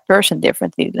that person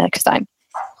differently next time.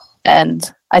 And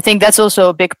I think that's also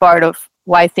a big part of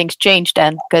why things change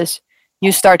then, because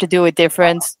you start to do it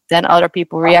different, then other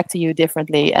people react to you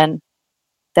differently. And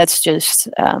that's just,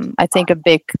 I think, a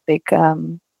big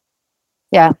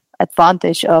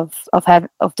advantage of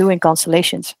doing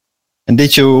constellations. And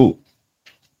did you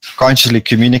consciously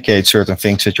communicate certain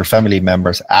things with your family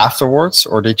members afterwards,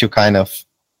 or did you kind of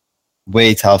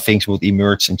wait how things would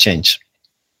emerge and change?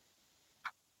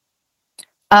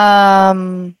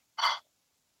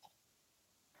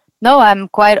 No, I'm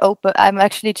quite open. I'm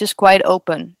actually just quite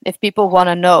open. If people want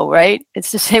to know, right?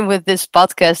 It's the same with this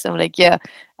podcast. I'm like, yeah,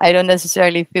 I don't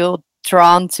necessarily feel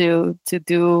drawn to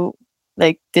do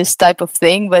like this type of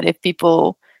thing, but if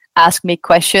people ask me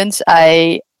questions,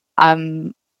 I'm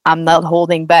not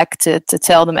holding back to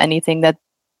tell them anything that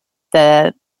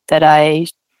I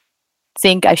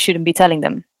think I shouldn't be telling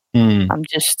them. I'm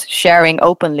just sharing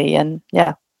openly, and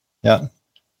yeah.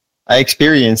 I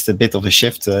experienced a bit of a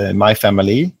shift in my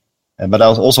family, but I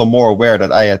was also more aware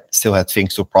that I still had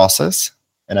things to process,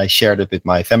 and I shared it with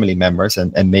my family members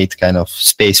and made kind of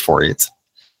space for it,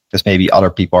 because maybe other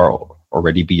people are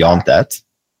already beyond that.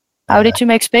 How did you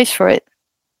make space for it?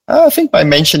 I think by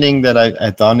mentioning that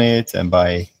I'd done it, and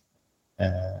by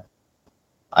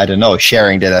I don't know,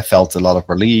 sharing that I felt a lot of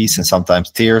release and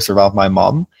sometimes tears around my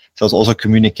mom. So it's also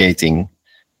communicating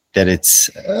that it's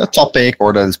a topic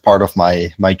or that it's part of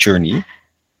my journey.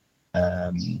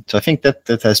 So I think that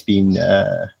has been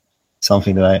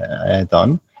something that I had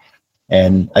done.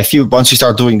 And I feel once you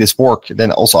start doing this work,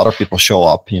 then also other people show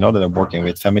up, that are working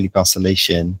with family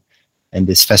constellation, and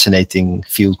this fascinating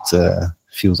field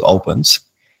opens.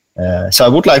 So I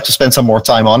would like to spend some more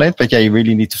time on it, but yeah, you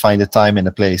really need to find the time and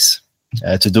the place.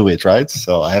 to do it, right?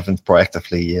 So I haven't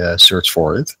proactively searched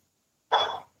for it.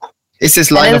 Is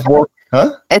this line of work?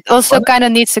 Huh? It also kind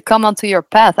of needs to come onto your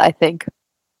path, I think.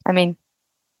 I mean,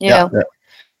 you know,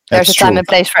 there's a time and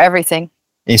place for everything.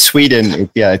 In Sweden,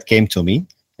 it came to me,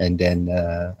 and then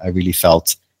I really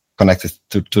felt connected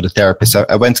to the therapist.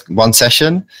 I went one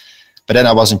session, but then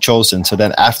I wasn't chosen. So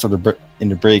then after in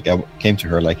the break, I came to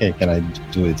her like, hey, can I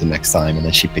do it the next time? And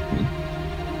then she picked me.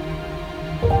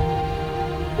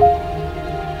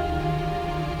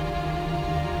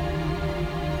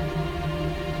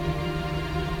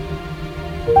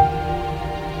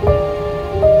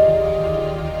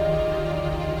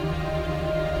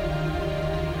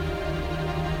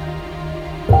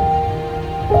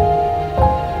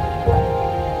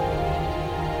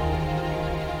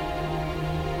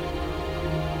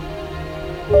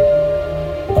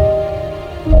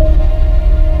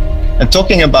 And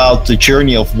talking about the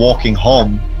journey of walking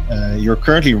home, you're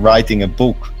currently writing a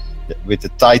book with the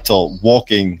title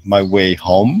Walking My Way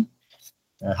Home.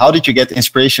 How did you get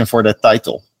inspiration for that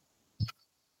title?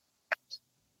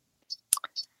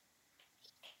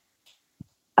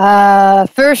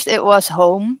 First, it was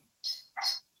home.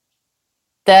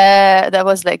 That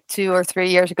was like 2 or 3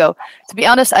 years ago. To be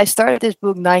honest, I started this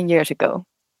book 9 years ago.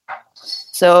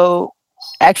 So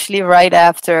actually right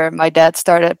after my dad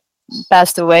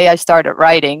passed away, I started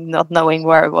writing, not knowing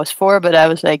where it was for, but I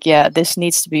was like, yeah, this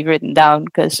needs to be written down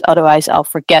because otherwise I'll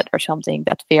forget or something,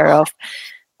 that fear of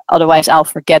otherwise I'll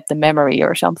forget the memory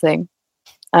or something.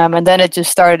 And then it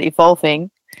just started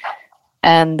evolving.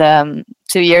 And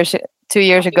 2 years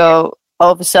ago,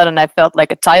 all of a sudden I felt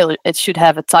like a title, it should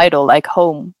have a title like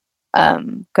home,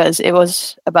 because it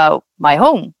was about my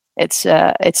home. It's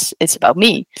about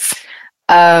me.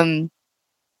 But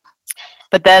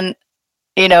then,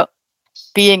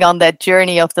 being on that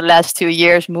journey of the last 2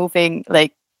 years, moving,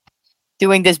 like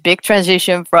doing this big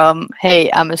transition from,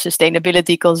 hey, I'm a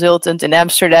sustainability consultant in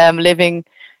Amsterdam, living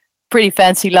pretty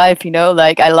fancy life,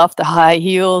 like I love the high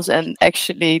heels and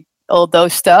actually all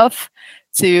those stuff,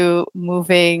 to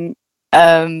moving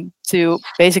to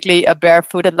basically a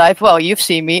barefooted life. Well, you've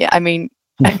seen me. I mean,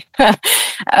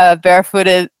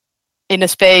 barefooted in a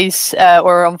space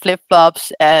or on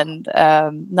flip-flops and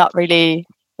not really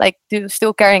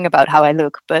still caring about how I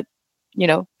look, but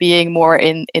being more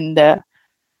in the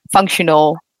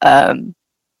functional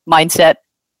mindset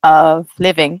of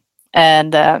living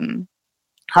and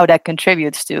how that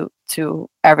contributes to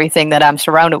everything that I'm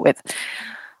surrounded with.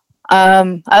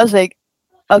 I was like,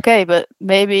 okay, but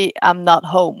maybe I'm not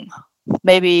home.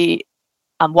 Maybe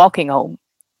I'm walking home,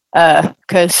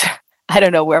 because I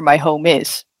don't know where my home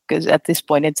is, because at this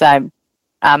point in time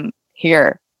I'm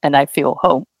here and I feel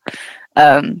home.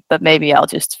 But maybe I'll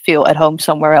just feel at home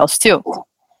somewhere else too.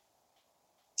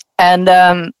 And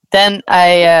then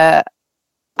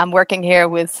I'm working here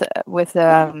with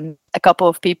a couple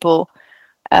of people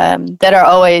that are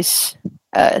always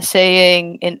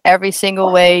saying in every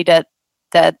single way that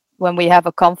when we have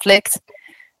a conflict,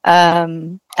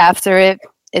 after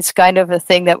it's kind of a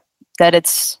thing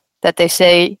that they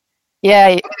say,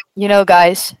 yeah,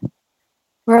 guys,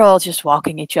 we're all just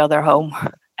walking each other home.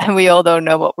 And we all don't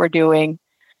know what we're doing.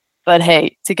 But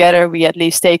hey, together we at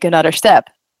least take another step.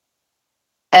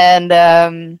 And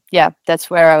that's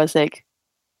where I was like,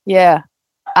 yeah,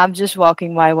 I'm just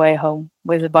walking my way home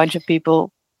with a bunch of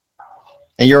people.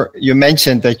 And you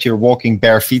mentioned that you're walking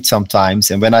bare feet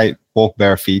sometimes. And when I walk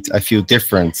bare feet, I feel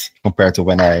different compared to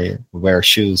when I wear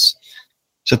shoes.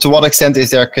 So to what extent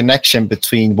is there a connection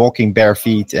between walking bare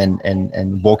feet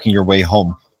and walking your way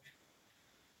home?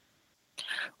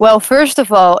 Well, first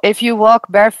of all, if you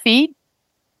walk bare feet,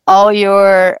 all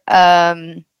your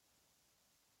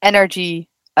energy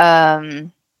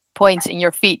points in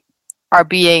your feet are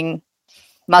being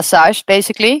massaged,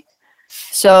 basically.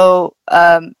 So,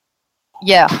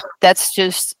 that's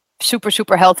just super,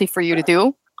 super healthy for you to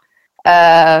do.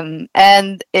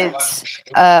 And it's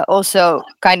also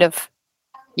kind of,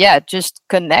 just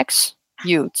connects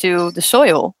you to the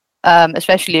soil,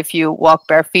 especially if you walk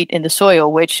bare feet in the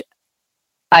soil, which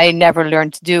I never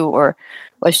learned to do or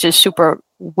was just super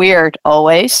weird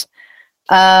always.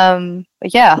 So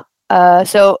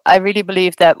I really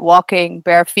believe that walking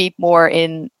bare feet more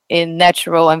in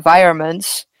natural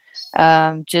environments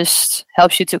just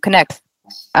helps you to connect,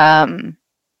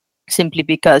 simply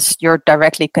because you're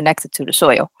directly connected to the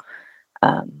soil.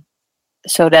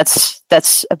 So that's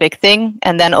a big thing.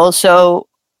 And then also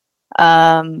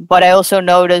what I also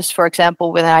noticed, for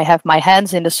example, when I have my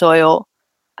hands in the soil,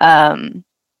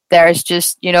 there's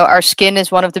just, our skin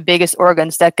is one of the biggest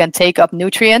organs that can take up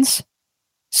nutrients.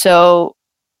 So,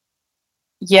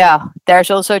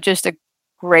 there's also just a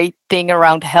great thing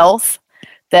around health,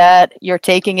 that you're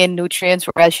taking in nutrients,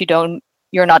 whereas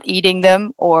you're not eating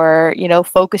them, or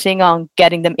focusing on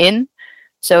getting them in.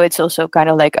 So it's also kind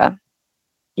of like an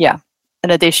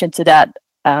addition to that.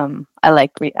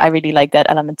 I really like that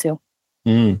element too.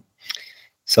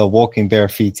 So walking bare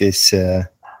feet is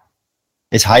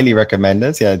highly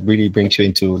recommended. Yeah, it really brings you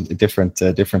into a different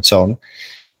zone.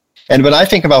 And when I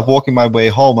think about walking my way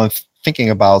home, I'm thinking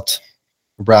about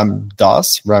Ram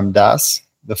Dass,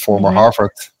 the former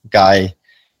Harvard guy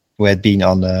who had been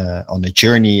on a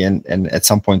journey and at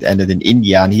some point ended in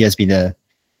India. And he has been an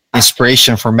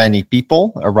inspiration for many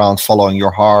people around following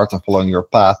your heart and following your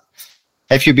path.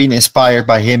 Have you been inspired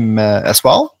by him as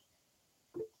well?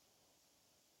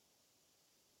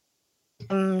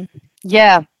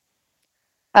 Yeah.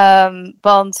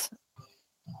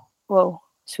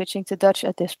 Switching to Dutch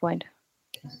at this point.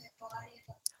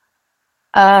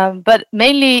 But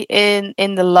mainly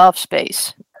in the love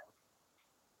space.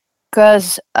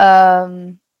 Because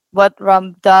what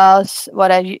Ram Dass,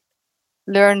 what I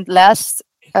learned last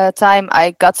time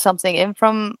I got something in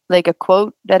from, like a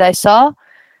quote that I saw.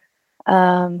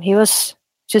 He was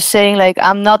just saying, like,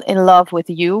 I'm not in love with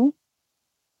you.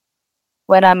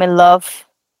 When I'm in love,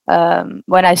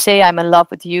 when I say I'm in love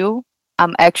with you,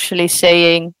 I'm actually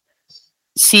saying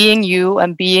seeing you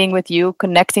and being with you,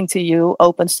 connecting to you,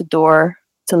 opens the door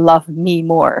to love me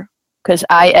more, because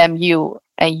I am you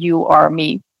and you are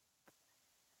me.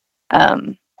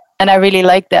 And I really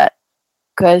like that,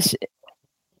 because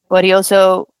what he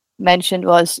also mentioned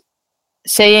was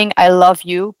saying I love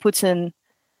you puts an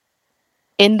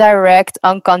indirect,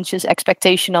 unconscious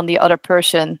expectation on the other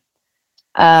person,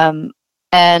 and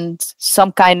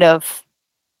some kind of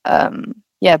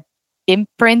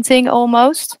imprinting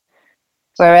almost.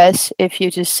 Whereas if you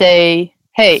just say,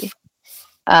 hey,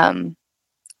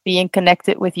 being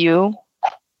connected with you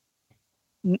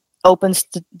opens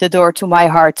the door to my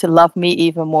heart to love me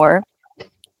even more,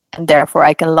 and therefore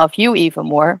I can love you even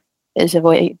more, is a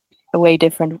way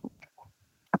different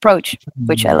approach,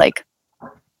 which I like.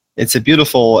 It's a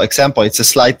beautiful example. It's a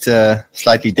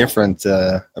slightly different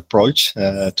approach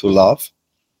to love.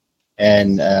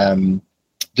 And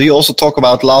do you also talk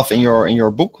about love in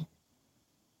your book?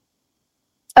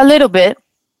 A little bit.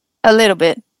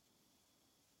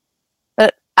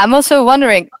 But I'm also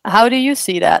wondering, how do you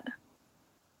see that?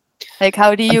 Like,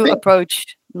 how do you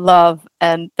approach love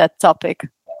and that topic?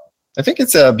 I think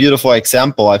it's a beautiful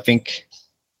example. I think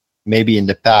maybe in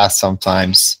the past,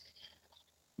 sometimes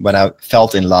when I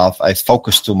felt in love, I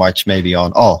focused too much maybe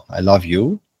on, oh, I love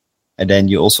you. And then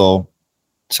you also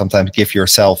sometimes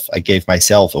I gave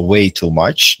myself away too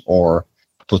much, or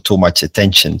put too much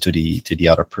attention to the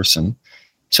other person.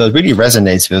 So it really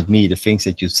resonates with me, the things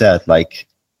that you said, like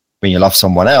when you love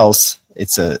someone else,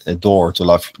 it's a door to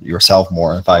love yourself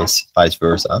more, and vice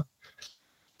versa.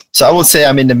 So I would say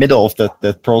I'm in the middle of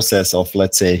that process of,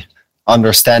 let's say,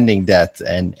 understanding that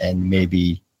and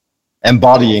maybe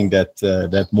embodying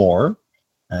that more.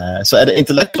 So at an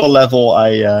intellectual level,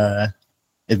 it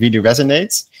really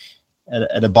resonates.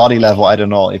 At a body level, I don't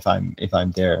know if I'm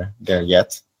there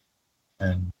yet.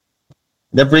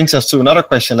 That brings us to another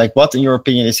question, like, what, in your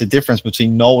opinion, is the difference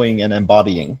between knowing and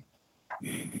embodying?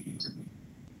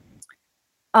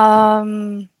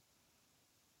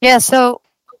 So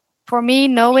for me,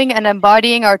 knowing and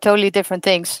embodying are totally different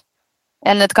things.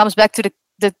 And it comes back to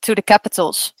the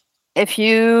capitals.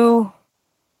 For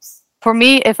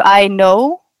me, if I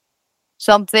know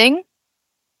something,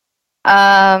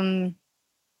 then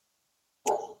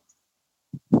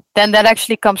that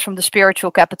actually comes from the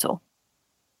spiritual capital.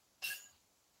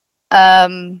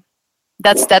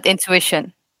 That's that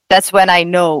intuition. That's when I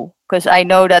know, because I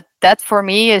know that for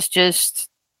me is just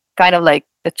kind of like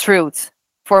the truth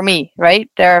for me, right?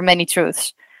 There are many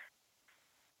truths.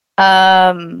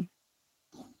 And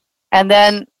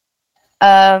then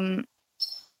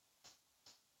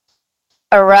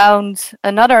around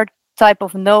another type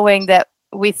of knowing that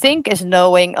we think is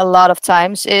knowing a lot of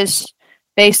times is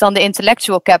based on the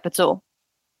intellectual capital.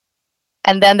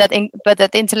 And then that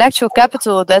intellectual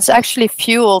capital, that's actually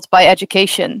fueled by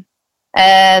education.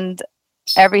 And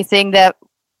everything that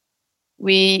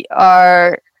we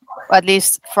are, at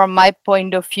least from my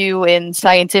point of view in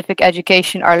scientific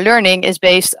education, are learning is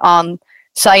based on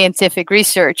scientific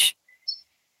research.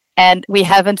 And we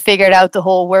haven't figured out the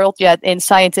whole world yet in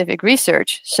scientific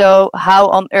research. So how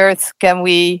on earth can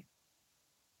we,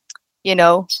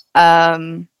 know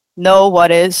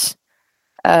what is,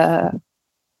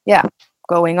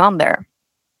 going on there?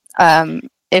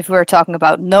 If we're talking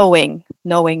about knowing.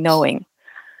 And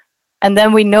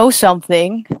then we know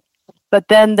something, but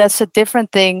then that's a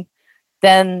different thing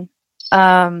than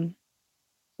doing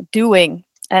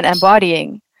and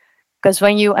embodying. Because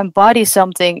when you embody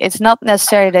something, it's not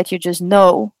necessarily that you just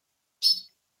know,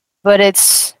 but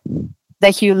it's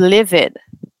that you live it.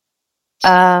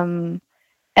 And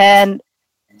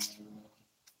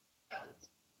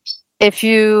if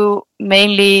you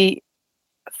mainly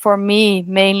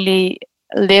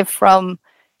live from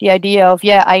the idea of,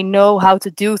 I know how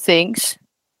to do things,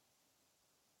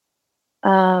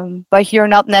 but you're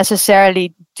not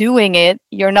necessarily doing it,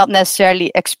 you're not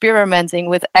necessarily experimenting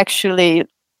with actually,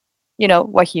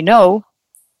 what you know,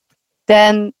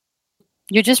 then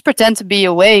you just pretend to be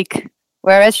awake,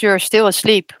 whereas you're still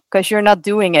asleep because you're not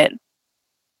doing it.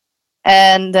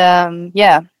 And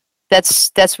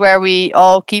that's where we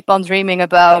all keep on dreaming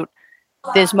about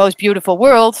this most beautiful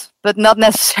world, but not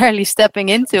necessarily stepping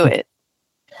into it.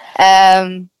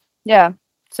 So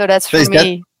that's for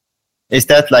me. Is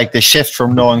that like the shift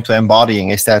from knowing to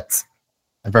embodying? Is that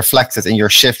reflected in your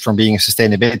shift from being a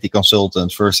sustainability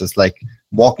consultant versus like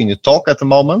walking the talk at the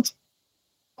moment?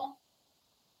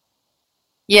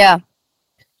 Yeah.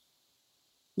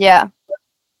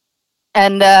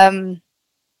 And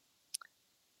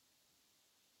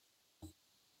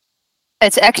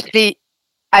it's actually,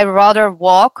 I rather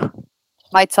walk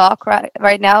my talk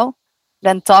right now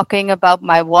than talking about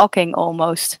my walking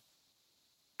almost.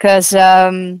 Because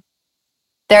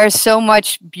there's so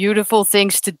much beautiful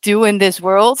things to do in this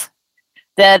world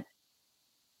that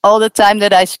all the time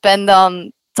that I spend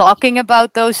on talking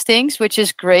about those things, which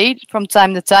is great from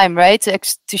time to time, right?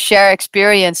 To share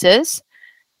experiences.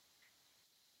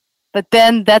 But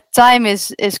then that time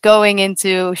is going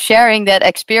into sharing that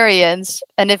experience.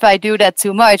 And if I do that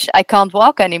too much, I can't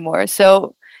walk anymore.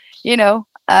 So,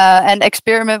 and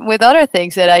experiment with other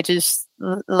things that I just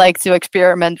like to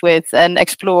experiment with and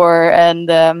explore. And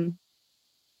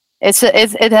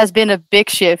it has been a big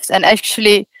shift. And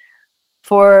actually,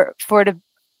 for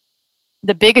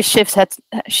the biggest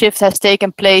shift has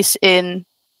taken place in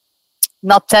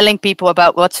not telling people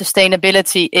about what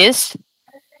sustainability is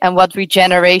and what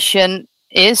regeneration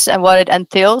is and what it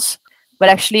entails, but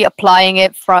actually applying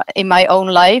it in my own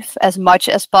life as much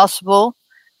as possible,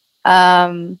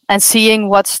 and seeing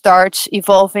what starts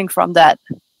evolving from that,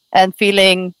 and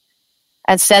feeling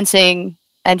and sensing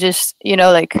and just,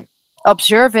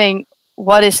 observing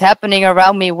what is happening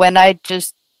around me when I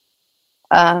just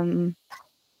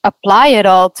apply it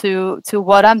all to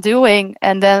what I'm doing,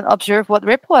 and then observe what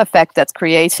ripple effect that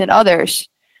creates in others.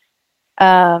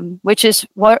 Which is,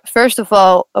 first of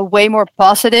all, a way more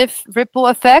positive ripple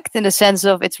effect, in the sense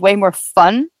of it's way more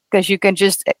fun, because you can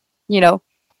just,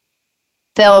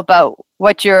 tell about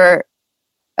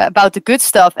about the good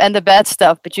stuff and the bad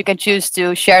stuff, but you can choose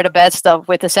to share the bad stuff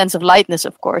with a sense of lightness,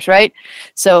 of course, right?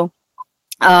 So,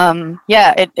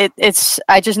 it's.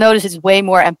 I just noticed it's way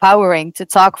more empowering to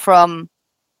talk from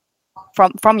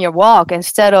your walk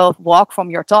instead of walk from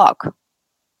your talk,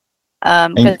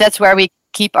 because that's where we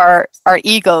keep our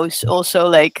egos also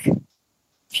like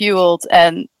fueled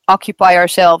and occupy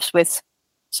ourselves with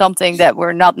something that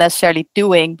we're not necessarily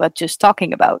doing but just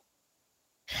talking about.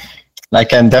 I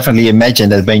can definitely imagine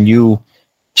that when you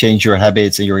change your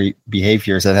habits and your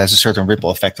behaviors, that has a certain ripple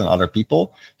effect on other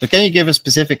people. So can you give a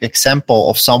specific example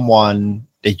of someone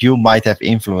that you might have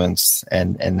influenced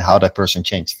and how that person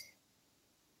changed?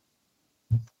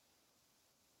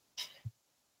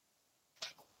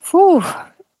 Whew.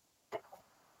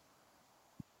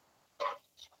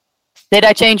 Did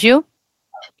I change you?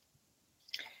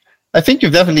 I think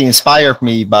you've definitely inspired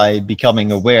me by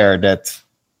becoming aware that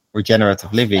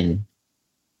regenerative living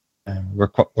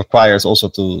requires also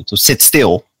to sit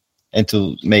still and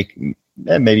to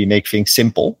maybe make things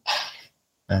simple.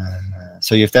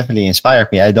 So you've definitely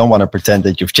inspired me. I don't want to pretend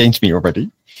that you've changed me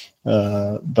already,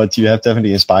 but you have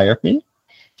definitely inspired me.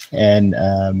 And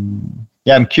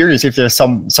I'm curious if there's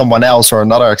someone else or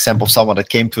another example of someone that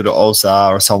came to the OSA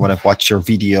or someone that watched your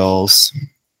videos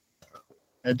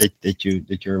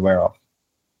that you're aware of.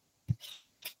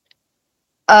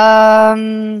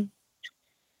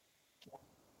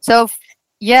 So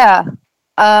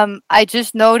I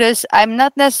just noticed I'm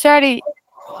not necessarily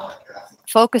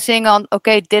focusing on,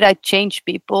 okay, did I change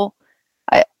people?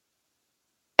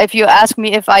 If you ask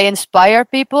me if I inspire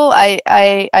people,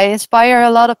 I inspire a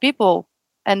lot of people,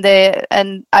 and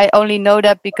I only know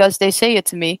that because they say it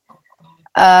to me.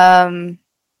 I'm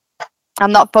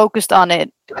not focused on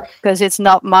it because it's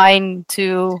not mine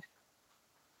to.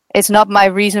 It's not my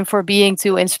reason for being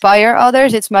to inspire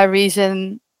others. It's my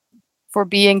reason for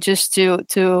being just to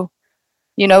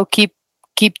keep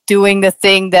doing the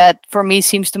thing that for me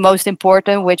seems the most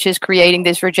important, which is creating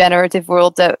this regenerative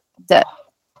world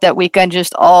that we can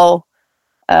just all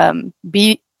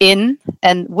be in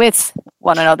and with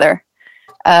one another.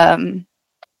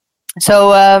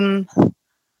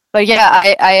 But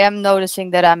yeah, I am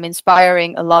noticing that I'm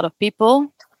inspiring a lot of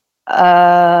people,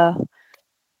 and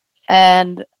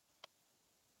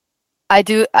I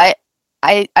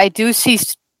do see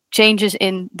changes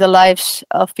in the lives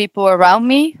of people around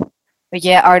me. But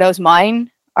yeah, are those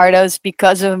mine? Are those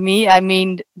because of me? I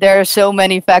mean, there are so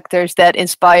many factors that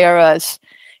inspire us.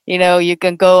 You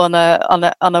can go on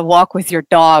a walk with your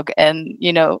dog and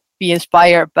be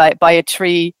inspired by a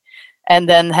tree, and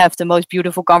then have the most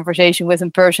beautiful conversation with a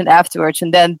person afterwards.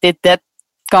 And then did that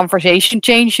conversation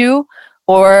change you,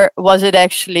 or was it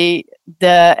actually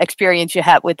the experience you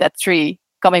had with that tree?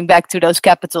 Coming back to those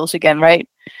capitals again, right?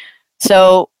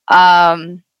 So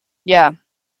yeah,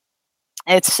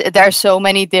 there's so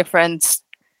many different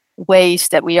ways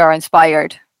that we are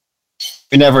inspired.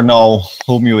 You never know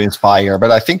whom you inspire,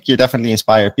 but I think you definitely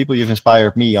inspire people. You've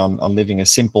inspired me on living a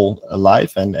simple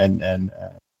life, and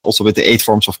also with the 8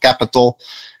 forms of capital.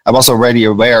 I was already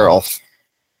aware of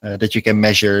that you can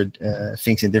measure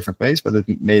things in different ways, but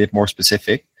it made it more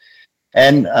specific.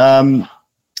 And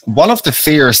one of the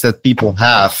fears that people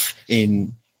have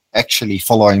in actually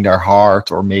following their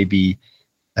heart, or maybe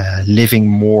living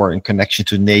more in connection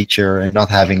to nature and not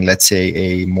having, let's say,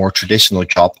 a more traditional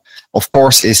job, of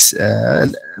course, is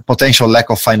potential lack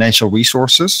of financial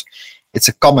resources. It's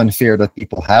a common fear that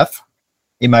people have.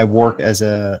 In my work as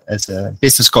a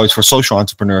business coach for social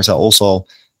entrepreneurs, I also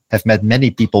have met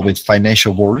many people with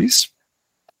financial worries.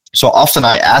 So often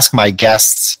I ask my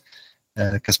guests,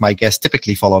 because my guests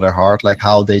typically follow their heart, like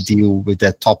how they deal with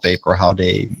that topic, or how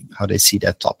they see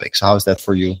that topic. So how is that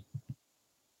for you?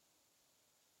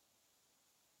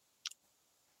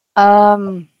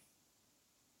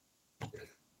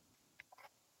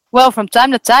 Well, from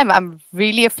time to time, I'm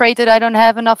really afraid that I don't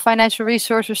have enough financial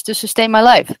resources to sustain my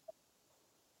life.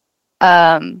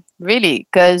 Really,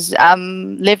 because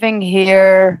I'm living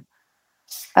here,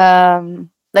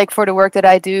 like for the work that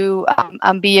I do,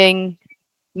 I'm being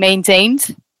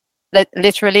maintained,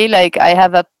 literally. Like I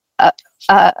have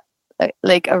a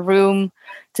room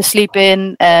to sleep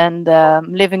in, and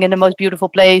living in the most beautiful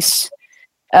place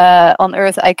on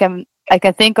earth I can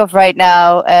think of right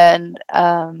now. And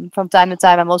from time to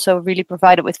time, I'm also really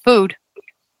provided with food.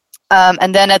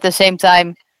 And then at the same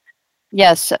time,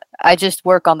 yes, I just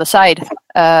work on the side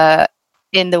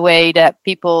in the way that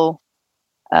people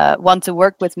want to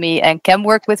work with me and can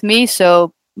work with me.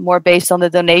 So more based on the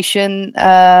donation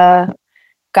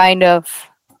kind of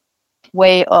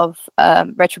way of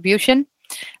retribution.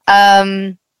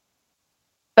 But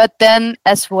then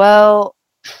as well,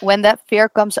 when that fear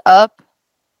comes up,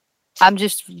 I'm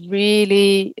just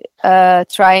really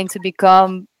trying to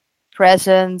become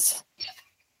present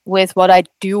with what I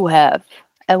do have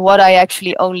and what I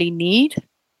actually only need.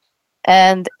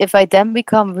 And if I then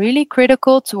become really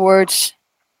critical towards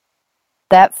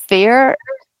that fear,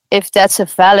 if that's a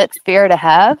valid fear to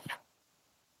have,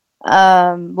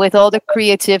 with all the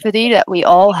creativity that we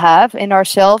all have in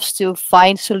ourselves to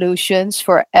find solutions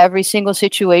for every single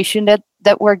situation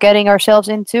that we're getting ourselves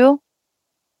into,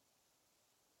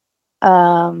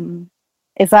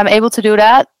 if I'm able to do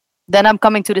that, then I'm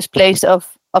coming to this place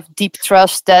of deep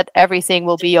trust that everything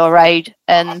will be all right,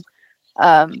 and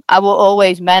I will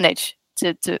always manage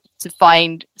to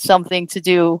find something to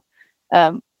do,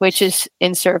 which is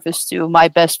in service to my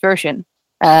best version,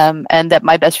 and that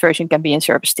my best version can be in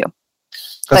service to.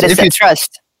 But it's that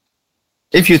trust.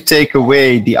 If you take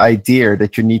away the idea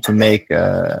that you need to make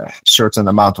a certain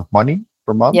amount of money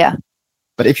per month, yeah.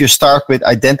 But if you start with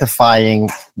identifying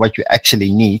what you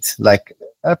actually need, like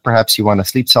perhaps you want to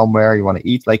sleep somewhere, you want to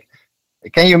eat, like,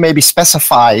 can you maybe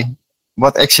specify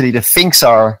what actually the things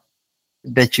are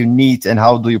that you need, and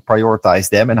how do you prioritize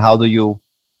them, and how do you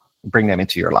bring them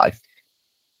into your life?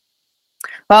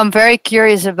 Well, I'm very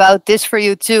curious about this for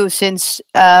you too, since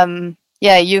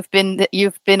you've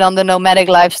been on the nomadic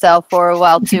lifestyle for a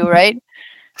while too, right?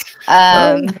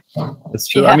 That's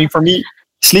true. Yeah. I mean, for me,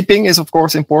 sleeping is of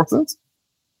course important,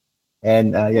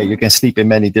 and you can sleep in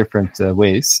many different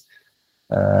ways,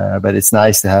 but it's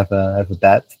nice to have a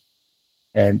bed.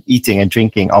 And eating and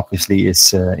drinking obviously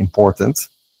is important,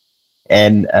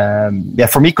 and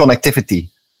for me, connectivity.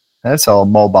 So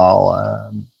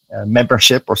mobile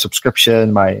membership or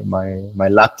subscription, my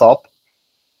laptop.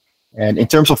 And in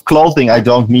terms of clothing, I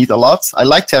don't need a lot. I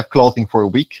like to have clothing for a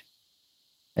week,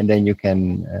 and then you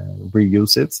can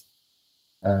reuse it.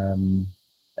 And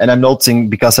I'm noticing,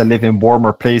 because I live in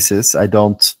warmer places, I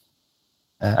don't,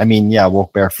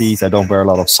 walk bare feet. I don't wear a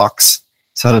lot of socks.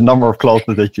 So the number of clothes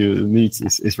that you need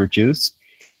is reduced.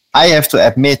 I have to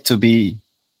admit, to be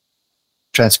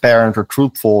transparent or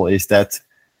truthful is that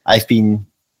I've been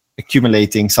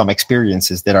accumulating some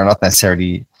experiences that are not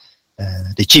necessarily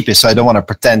the cheapest. So I don't want to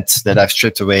pretend that I've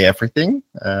stripped away everything.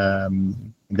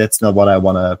 That's not what I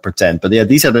want to pretend. But yeah,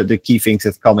 these are the key things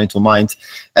that come into mind.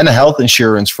 And a health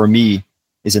insurance for me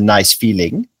is a nice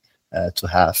feeling to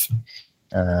have.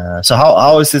 So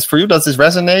how is this for you? Does this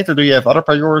resonate, or do you have other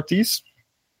priorities?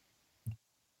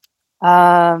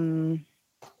 It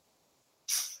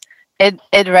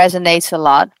resonates a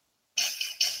lot.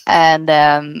 And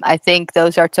I think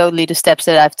those are totally the steps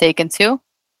that I've taken too.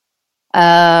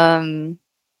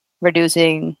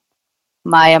 Reducing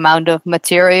my amount of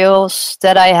materials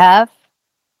that I have,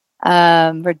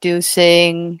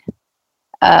 reducing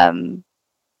the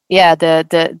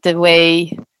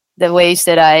ways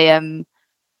that I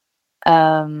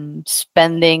am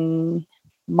spending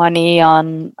money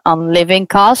on living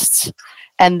costs.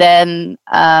 And then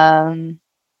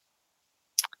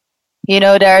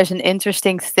there's an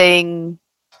interesting thing,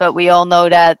 but we all know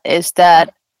that is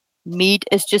that meat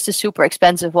is just a super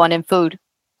expensive one in food.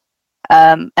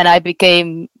 And I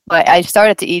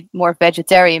started to eat more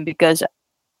vegetarian because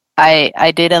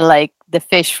I didn't like the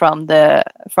fish from the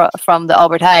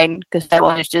Albert Heijn, because that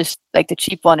one is just like the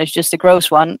cheap one is just the gross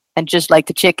one, and just like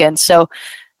the chicken. So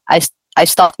I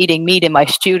stopped eating meat in my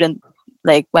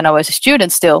when I was a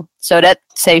student still. So that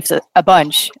saved a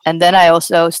bunch. And then I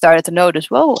also started to notice,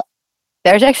 whoa,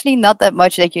 there's actually not that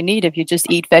much that you need if you just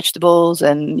eat vegetables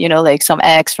and, like some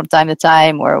eggs from time to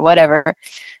time or whatever.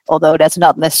 Although that's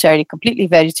not necessarily completely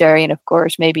vegetarian, of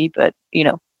course, maybe, but,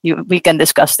 we can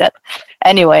discuss that.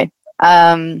 Anyway,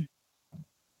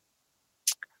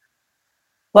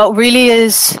 what really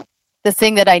is the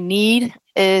thing that I need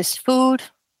is food,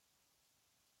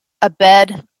 a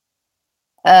bed,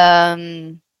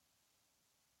 and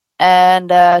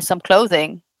some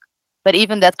clothing. But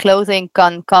even that clothing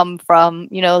can come from,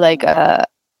 like a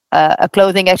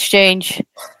clothing exchange.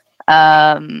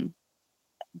 The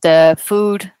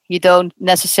food you don't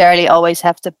necessarily always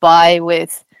have to buy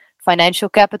with financial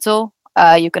capital.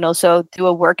 You can also do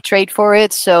a work trade for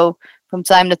it. So from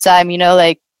time to time,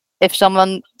 like if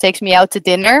someone takes me out to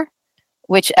dinner,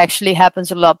 which actually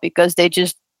happens a lot because they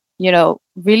just,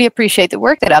 really appreciate the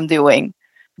work that I'm doing.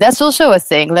 That's also a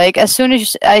thing. Like as soon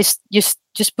as you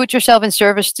just put yourself in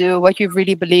service to what you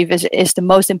really believe is the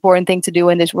most important thing to do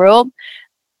in this world,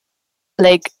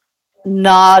 like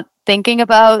not thinking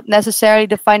about necessarily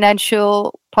the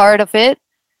financial part of it.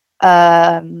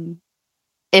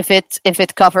 If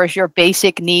it covers your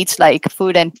basic needs like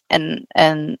food and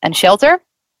shelter,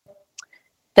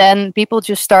 then people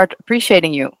just start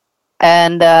appreciating you.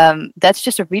 And that's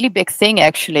just a really big thing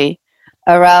actually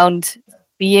around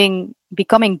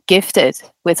becoming gifted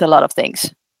with a lot of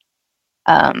things.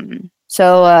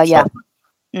 So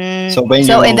in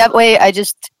that way, I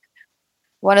just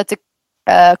wanted to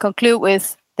conclude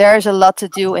with there's a lot to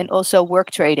do in also work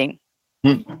trading.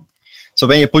 So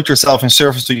when you put yourself in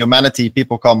service to humanity,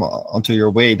 people come onto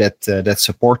your way that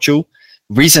support you.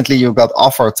 Recently, you got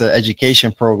offered an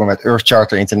education program at Earth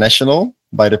Charter International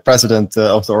by the president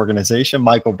of the organization,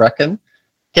 Michael Bracken.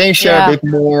 Can you share a bit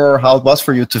more how it was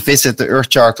for you to visit the Earth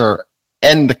Charter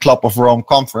and the Club of Rome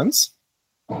conference?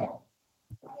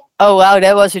 Oh wow,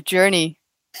 that was a journey.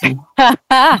 It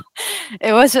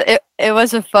was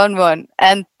a fun one,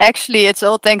 and actually it's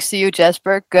all thanks to you,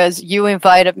 Jasper, because you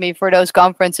invited me for those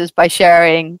conferences by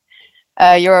sharing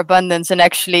your abundance and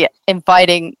actually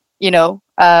inviting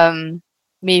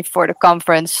me for the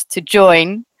conference to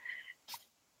join.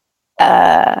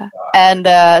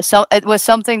 So it was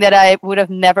something that I would have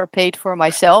never paid for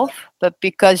myself, but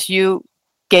because you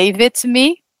gave it to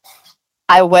me,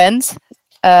 I went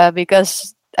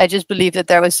because I just believed that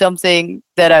there was something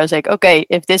that I was like, okay,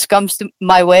 if this comes to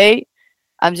my way,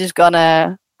 I'm just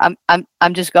gonna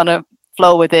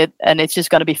flow with it, and it's just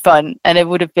gonna be fun. And it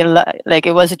would have been like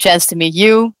it was a chance to meet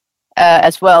you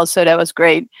as well, so that was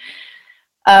great.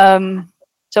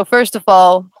 So first of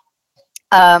all,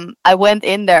 I went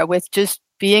in there with just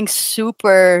being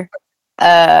super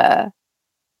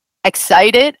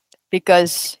excited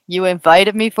because you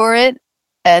invited me for it,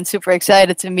 and super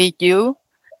excited to meet you.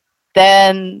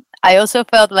 Then I also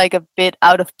felt like a bit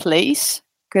out of place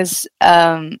because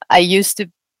I used to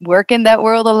work in that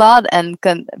world a lot and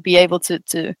can be able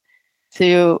to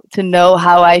know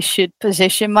how I should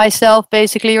position myself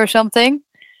basically or something.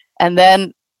 And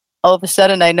then all of a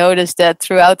sudden I noticed that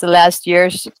throughout the last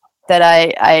years that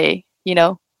I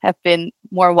have been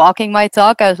more walking my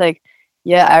talk, I was like,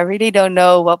 yeah, I really don't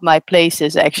know what my place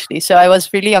is actually. So I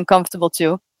was really uncomfortable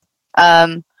too.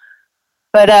 But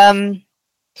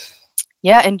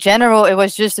in general, it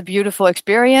was just a beautiful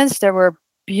experience. There were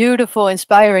beautiful,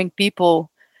 inspiring people,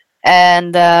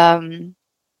 and then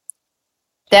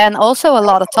also a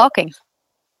lot of talking.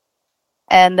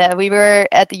 And we were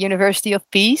at the University of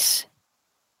Peace,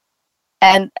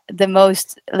 and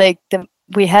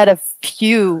we had a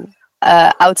view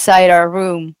outside our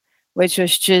room, which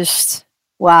was just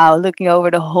wow, looking over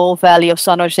the whole valley of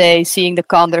San Jose, seeing the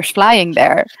condors flying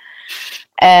there.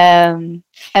 And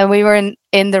we were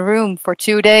in the room for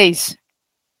 2 days,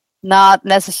 not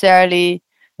necessarily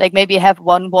like maybe have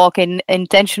one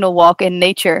intentional walk in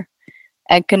nature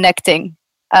and connecting.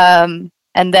 And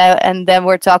then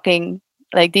we're talking,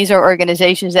 like, these are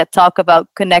organizations that talk about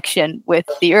connection with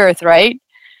the earth, right?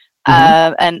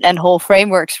 And whole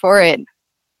frameworks for it.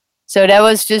 So that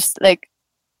was just like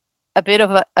a bit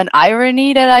of an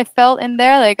irony that I felt in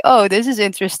there, like, oh, this is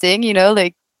interesting,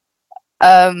 like,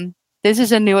 this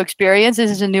is a new experience, this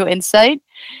is a new insight.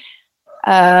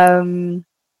 And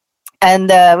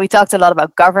we talked a lot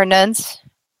about governance,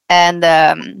 and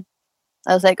I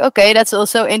was like, okay, that's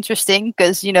also interesting,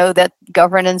 because that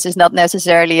governance is not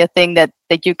necessarily a thing that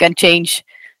you can change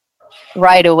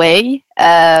right away,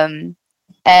 and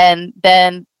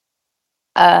then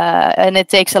and it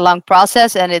takes a long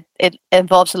process, and it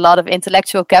involves a lot of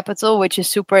intellectual capital, which is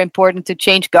super important to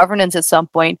change governance at some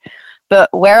point. But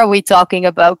where are we talking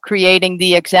about creating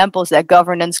the examples that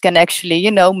governance can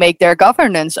actually, make their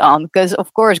governance on? Because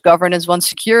of course, governance wants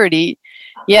security,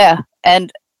 yeah,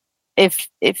 and if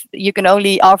you can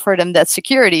only offer them that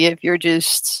security if you're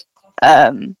just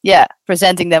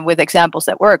presenting them with examples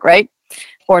that work, right,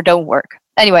 or don't work.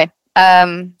 Anyway,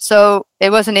 so it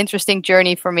was an interesting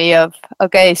journey for me of,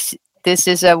 okay, this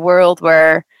is a world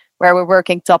where we're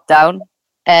working top down,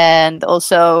 and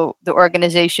also the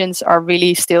organizations are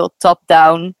really still top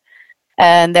down,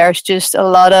 and there's just a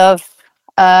lot of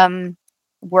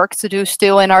work to do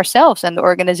still in ourselves and the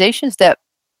organizations that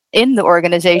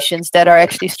are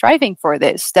actually striving for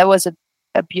this. That was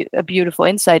a beautiful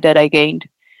insight that I gained.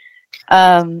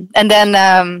 And then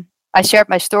I shared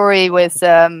my story with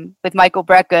Michael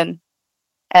Bracken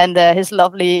and his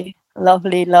lovely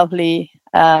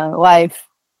wife.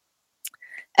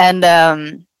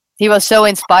 And he was so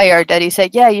inspired that he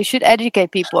said, yeah, you should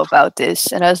educate people about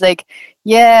this. And I was like,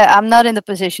 yeah, I'm not in the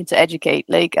position to educate.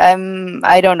 Like,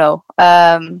 I don't know.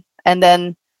 And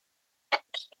then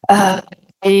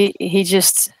he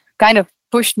just kind of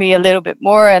pushed me a little bit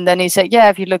more. And then he said, yeah,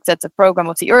 have you looked at the program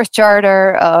of the Earth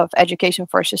Charter of Education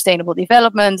for Sustainable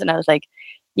Development? And I was like,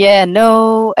 yeah,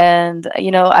 no. And,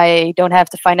 I don't have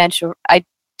I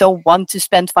don't want to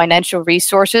spend financial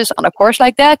resources on a course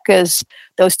like that, because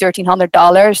those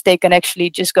 $1,300, they can actually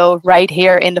just go right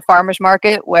here in the farmer's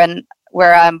market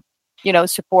where I'm,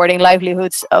 supporting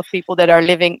livelihoods of people that are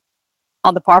living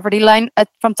on the poverty line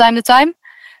from time to time.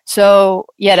 So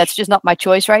yeah, that's just not my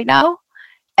choice right now.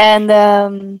 And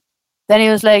then he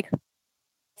was like,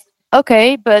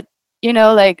 okay, but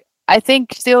like, I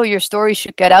think still your story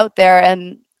should get out there,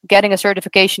 and getting a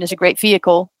certification is a great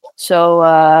vehicle. So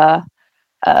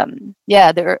in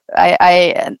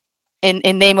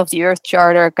name of the Earth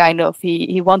Charter, kind of,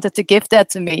 he wanted to give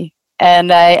that to me,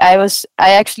 and I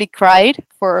actually cried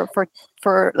for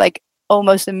like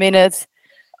almost a minute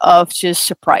of just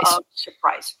surprise.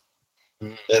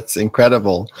 That's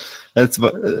incredible. That's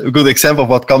a good example of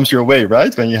what comes your way,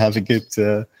 right? When you have a good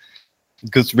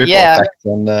ripple effect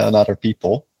on other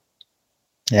people.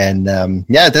 And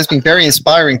it has been very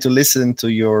inspiring to listen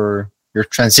to your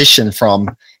transition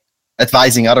from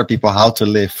advising other people how to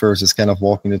live versus kind of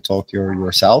walking the talk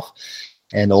yourself.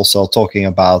 And also talking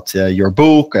about your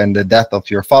book and the death of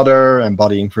your father,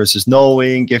 embodying versus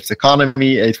knowing, gift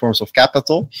economy, 8 forms of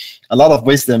capital. A lot of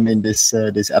wisdom in this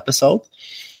episode.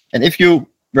 And if you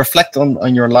reflect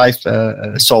on your life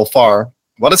so far,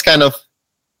 what is kind of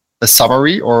a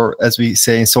summary, or as we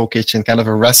say in Soul Kitchen, kind of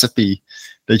a recipe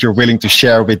that you're willing to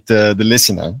share with the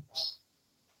listener?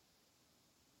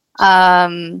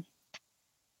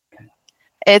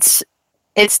 It's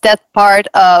that part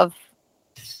of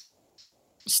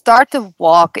start to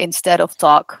walk instead of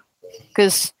talk,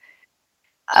 because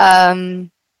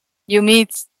you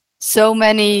meet so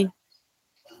many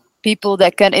people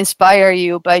that can inspire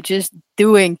you by just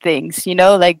doing things,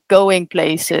 like going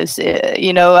places.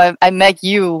 I met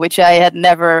you, which I had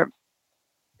never,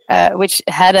 which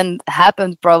hadn't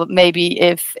happened probably maybe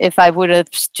if I would have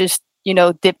just,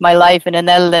 dipped my life in the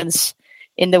Netherlands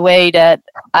in the way that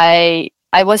I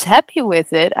was happy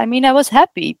with it. I mean, I was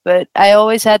happy, but I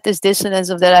always had this dissonance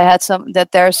of that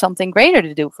there's something greater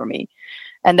to do for me.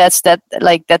 And that's that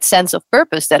sense of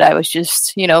purpose that I was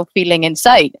just, feeling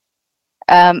inside.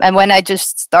 And when I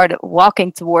just started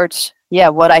walking towards,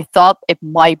 what I thought it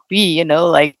might be,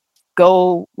 like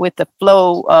go with the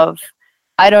flow of,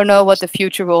 I don't know what the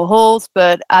future will hold,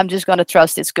 but I'm just going to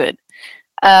trust it's good.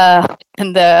 And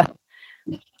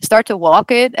start to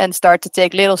walk it and start to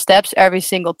take little steps every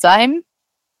single time.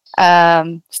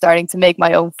 Starting to make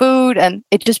my own food, and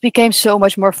it just became so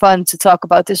much more fun to talk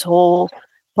about this whole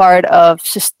part of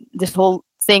this whole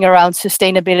thing around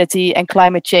sustainability and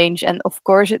climate change. And of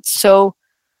course, it's so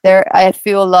there. I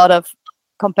feel a lot of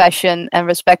compassion and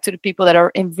respect to the people that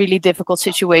are in really difficult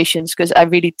situations, because I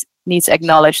really need to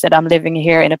acknowledge that I'm living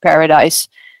here in a paradise,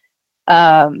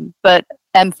 but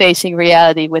am facing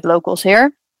reality with locals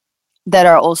here that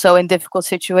are also in difficult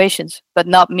situations, but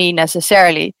not me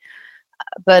necessarily.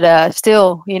 But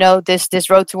still, this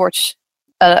road towards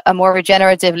a more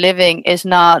regenerative living is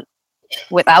not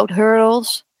without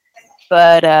hurdles,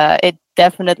 but it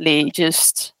definitely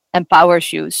just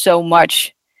empowers you so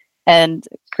much and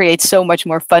creates so much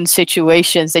more fun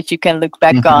situations that you can look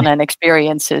back on, and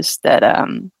experiences that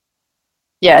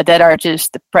that are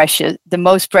just the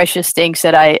most precious things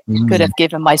that I could have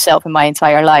given myself in my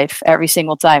entire life, every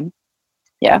single time.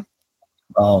 Yeah.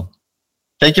 Oh,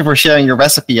 thank you for sharing your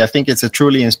recipe. I think it's a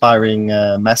truly inspiring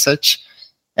message.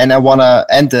 And I want to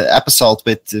end the episode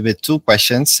with two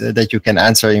questions that you can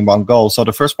answer in one go. So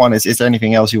the first one is there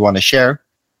anything else you want to share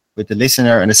with the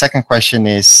listener? And the second question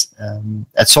is,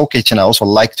 at Soul Kitchen, I also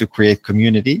like to create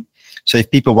community. So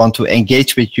if people want to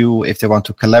engage with you, if they want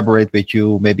to collaborate with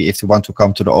you, maybe if they want to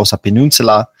come to the Osa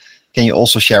Peninsula, can you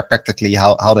also share practically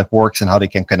how that works and how they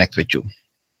can connect with you?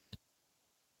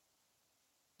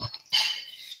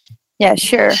 Yeah,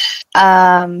 sure.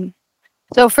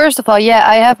 So first of all,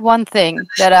 I have one thing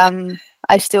that I'm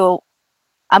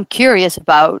curious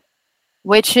about,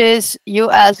 which is, you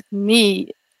asked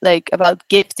me like about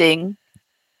gifting,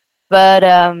 but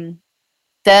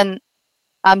then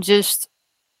I'm just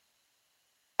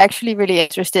actually really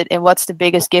interested in what's the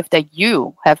biggest gift that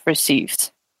you have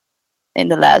received in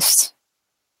the last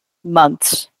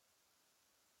months.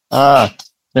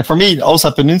 And for me,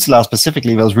 Osa Peninsula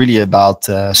specifically was really about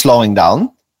slowing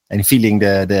down and feeling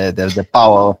the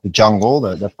power of the jungle,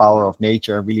 the power of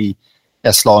nature, really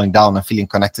slowing down and feeling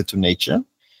connected to nature.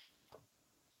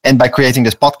 And by creating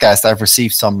this podcast, I've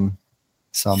received some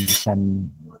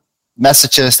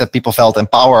messages that people felt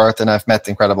empowered, and I've met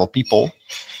incredible people.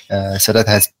 So that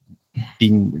has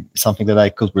been something that I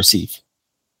could receive.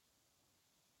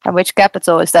 And which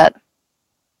capital is that?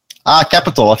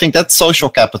 Capital. I think that's social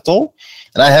capital.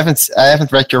 And I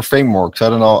haven't read your framework, so I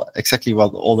don't know exactly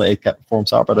what all the 8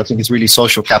 forms are, but I think it's really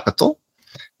social capital,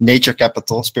 nature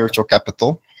capital, spiritual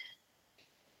capital.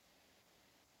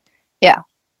 Yeah.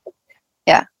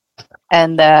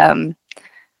 And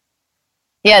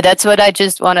that's what I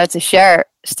just wanted to share.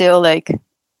 Still, like,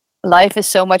 life is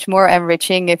so much more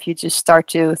enriching if you just start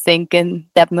to think in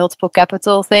that multiple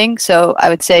capital thing. So I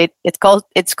would say it's called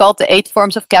the 8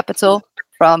 forms of capital.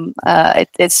 From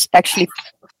it's actually,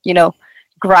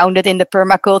 grounded in the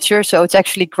permaculture, so it's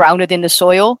actually grounded in the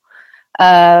soil,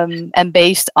 and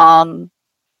based on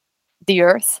the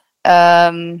earth.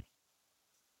 But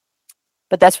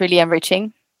that's really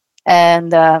enriching,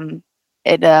 and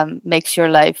it makes your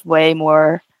life way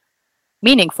more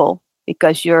meaningful,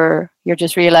 because you're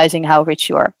just realizing how rich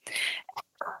you are.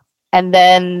 And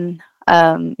then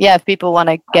if people want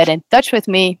to get in touch with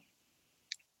me,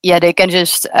 they can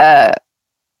just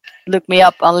look me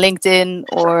up on LinkedIn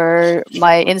or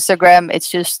my Instagram.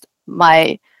 It's just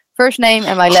my first name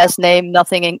and my last name,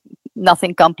 nothing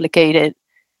complicated.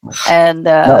 And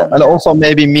and also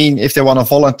maybe mean if they want to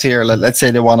volunteer, let's say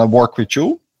they want to work with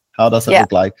you, how does that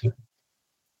look like?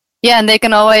 Yeah, and they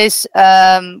can always,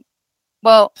 we're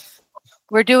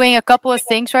doing a couple of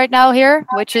things right now here,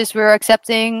 which is we're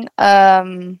accepting,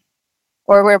 or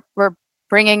we're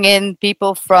bringing in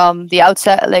people from the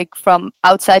outside, like from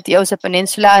outside the Osa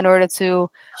Peninsula, in order to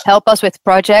help us with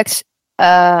projects.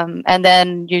 And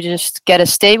then you just get a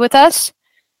stay with us.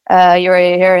 You're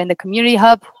here in the community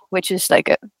hub, which is like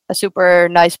a super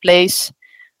nice place.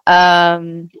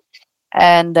 And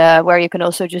where you can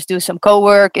also just do some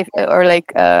co-work or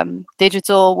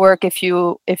digital work if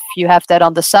you have that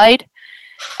on the side.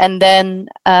 And then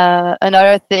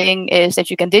another thing is that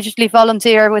you can digitally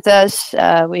volunteer with us.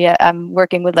 I'm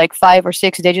working with like 5 or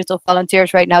 6 digital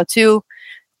volunteers right now too,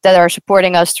 that are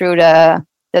supporting us through the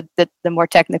more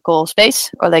technical space,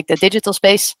 or like the digital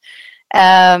space.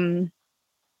 And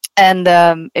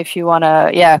if you want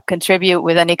to contribute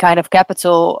with any kind of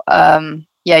capital,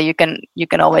 you can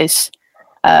always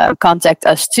contact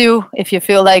us too if you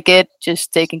feel like it.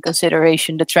 Just take in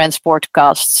consideration the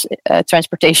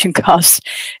transportation costs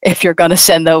if you're gonna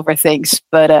send over things.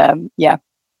 But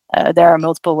there are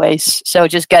multiple ways. So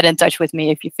just get in touch with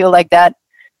me if you feel like that.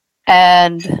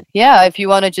 And yeah, if you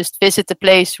want to just visit the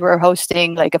place, we're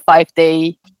hosting like a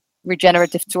 5-day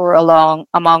regenerative tour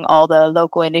among all the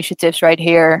local initiatives right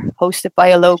here, hosted by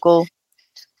a local.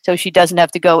 So she doesn't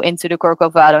have to go into the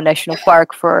Corcovado National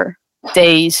Park for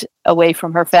days away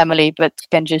from her family, but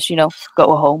can just,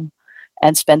 go home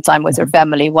and spend time with her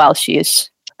family while she is,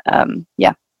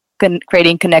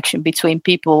 creating connection between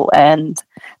people and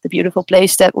the beautiful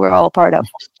place that we're all part of.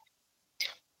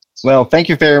 Well, thank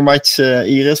you very much,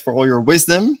 Iris, for all your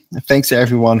wisdom. Thanks to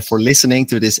everyone for listening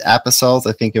to this episode.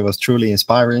 I think it was truly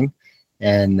inspiring.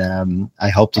 And I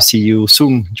hope to see you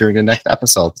soon during the next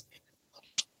episode.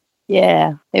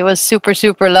 Yeah, it was super,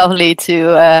 super lovely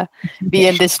to be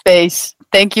in this space.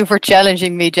 Thank you for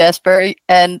challenging me, Jasper.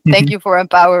 And thank you for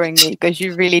empowering me, because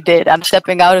you really did. I'm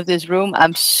stepping out of this room.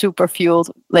 I'm super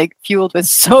fueled with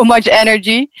so much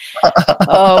energy.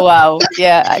 Oh, wow.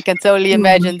 Yeah, I can totally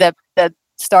imagine that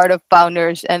startup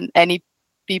founders and any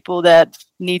people that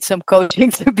need some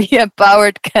coaching to be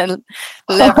empowered can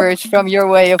leverage from your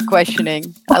way of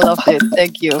questioning. I loved it.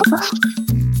 Thank you.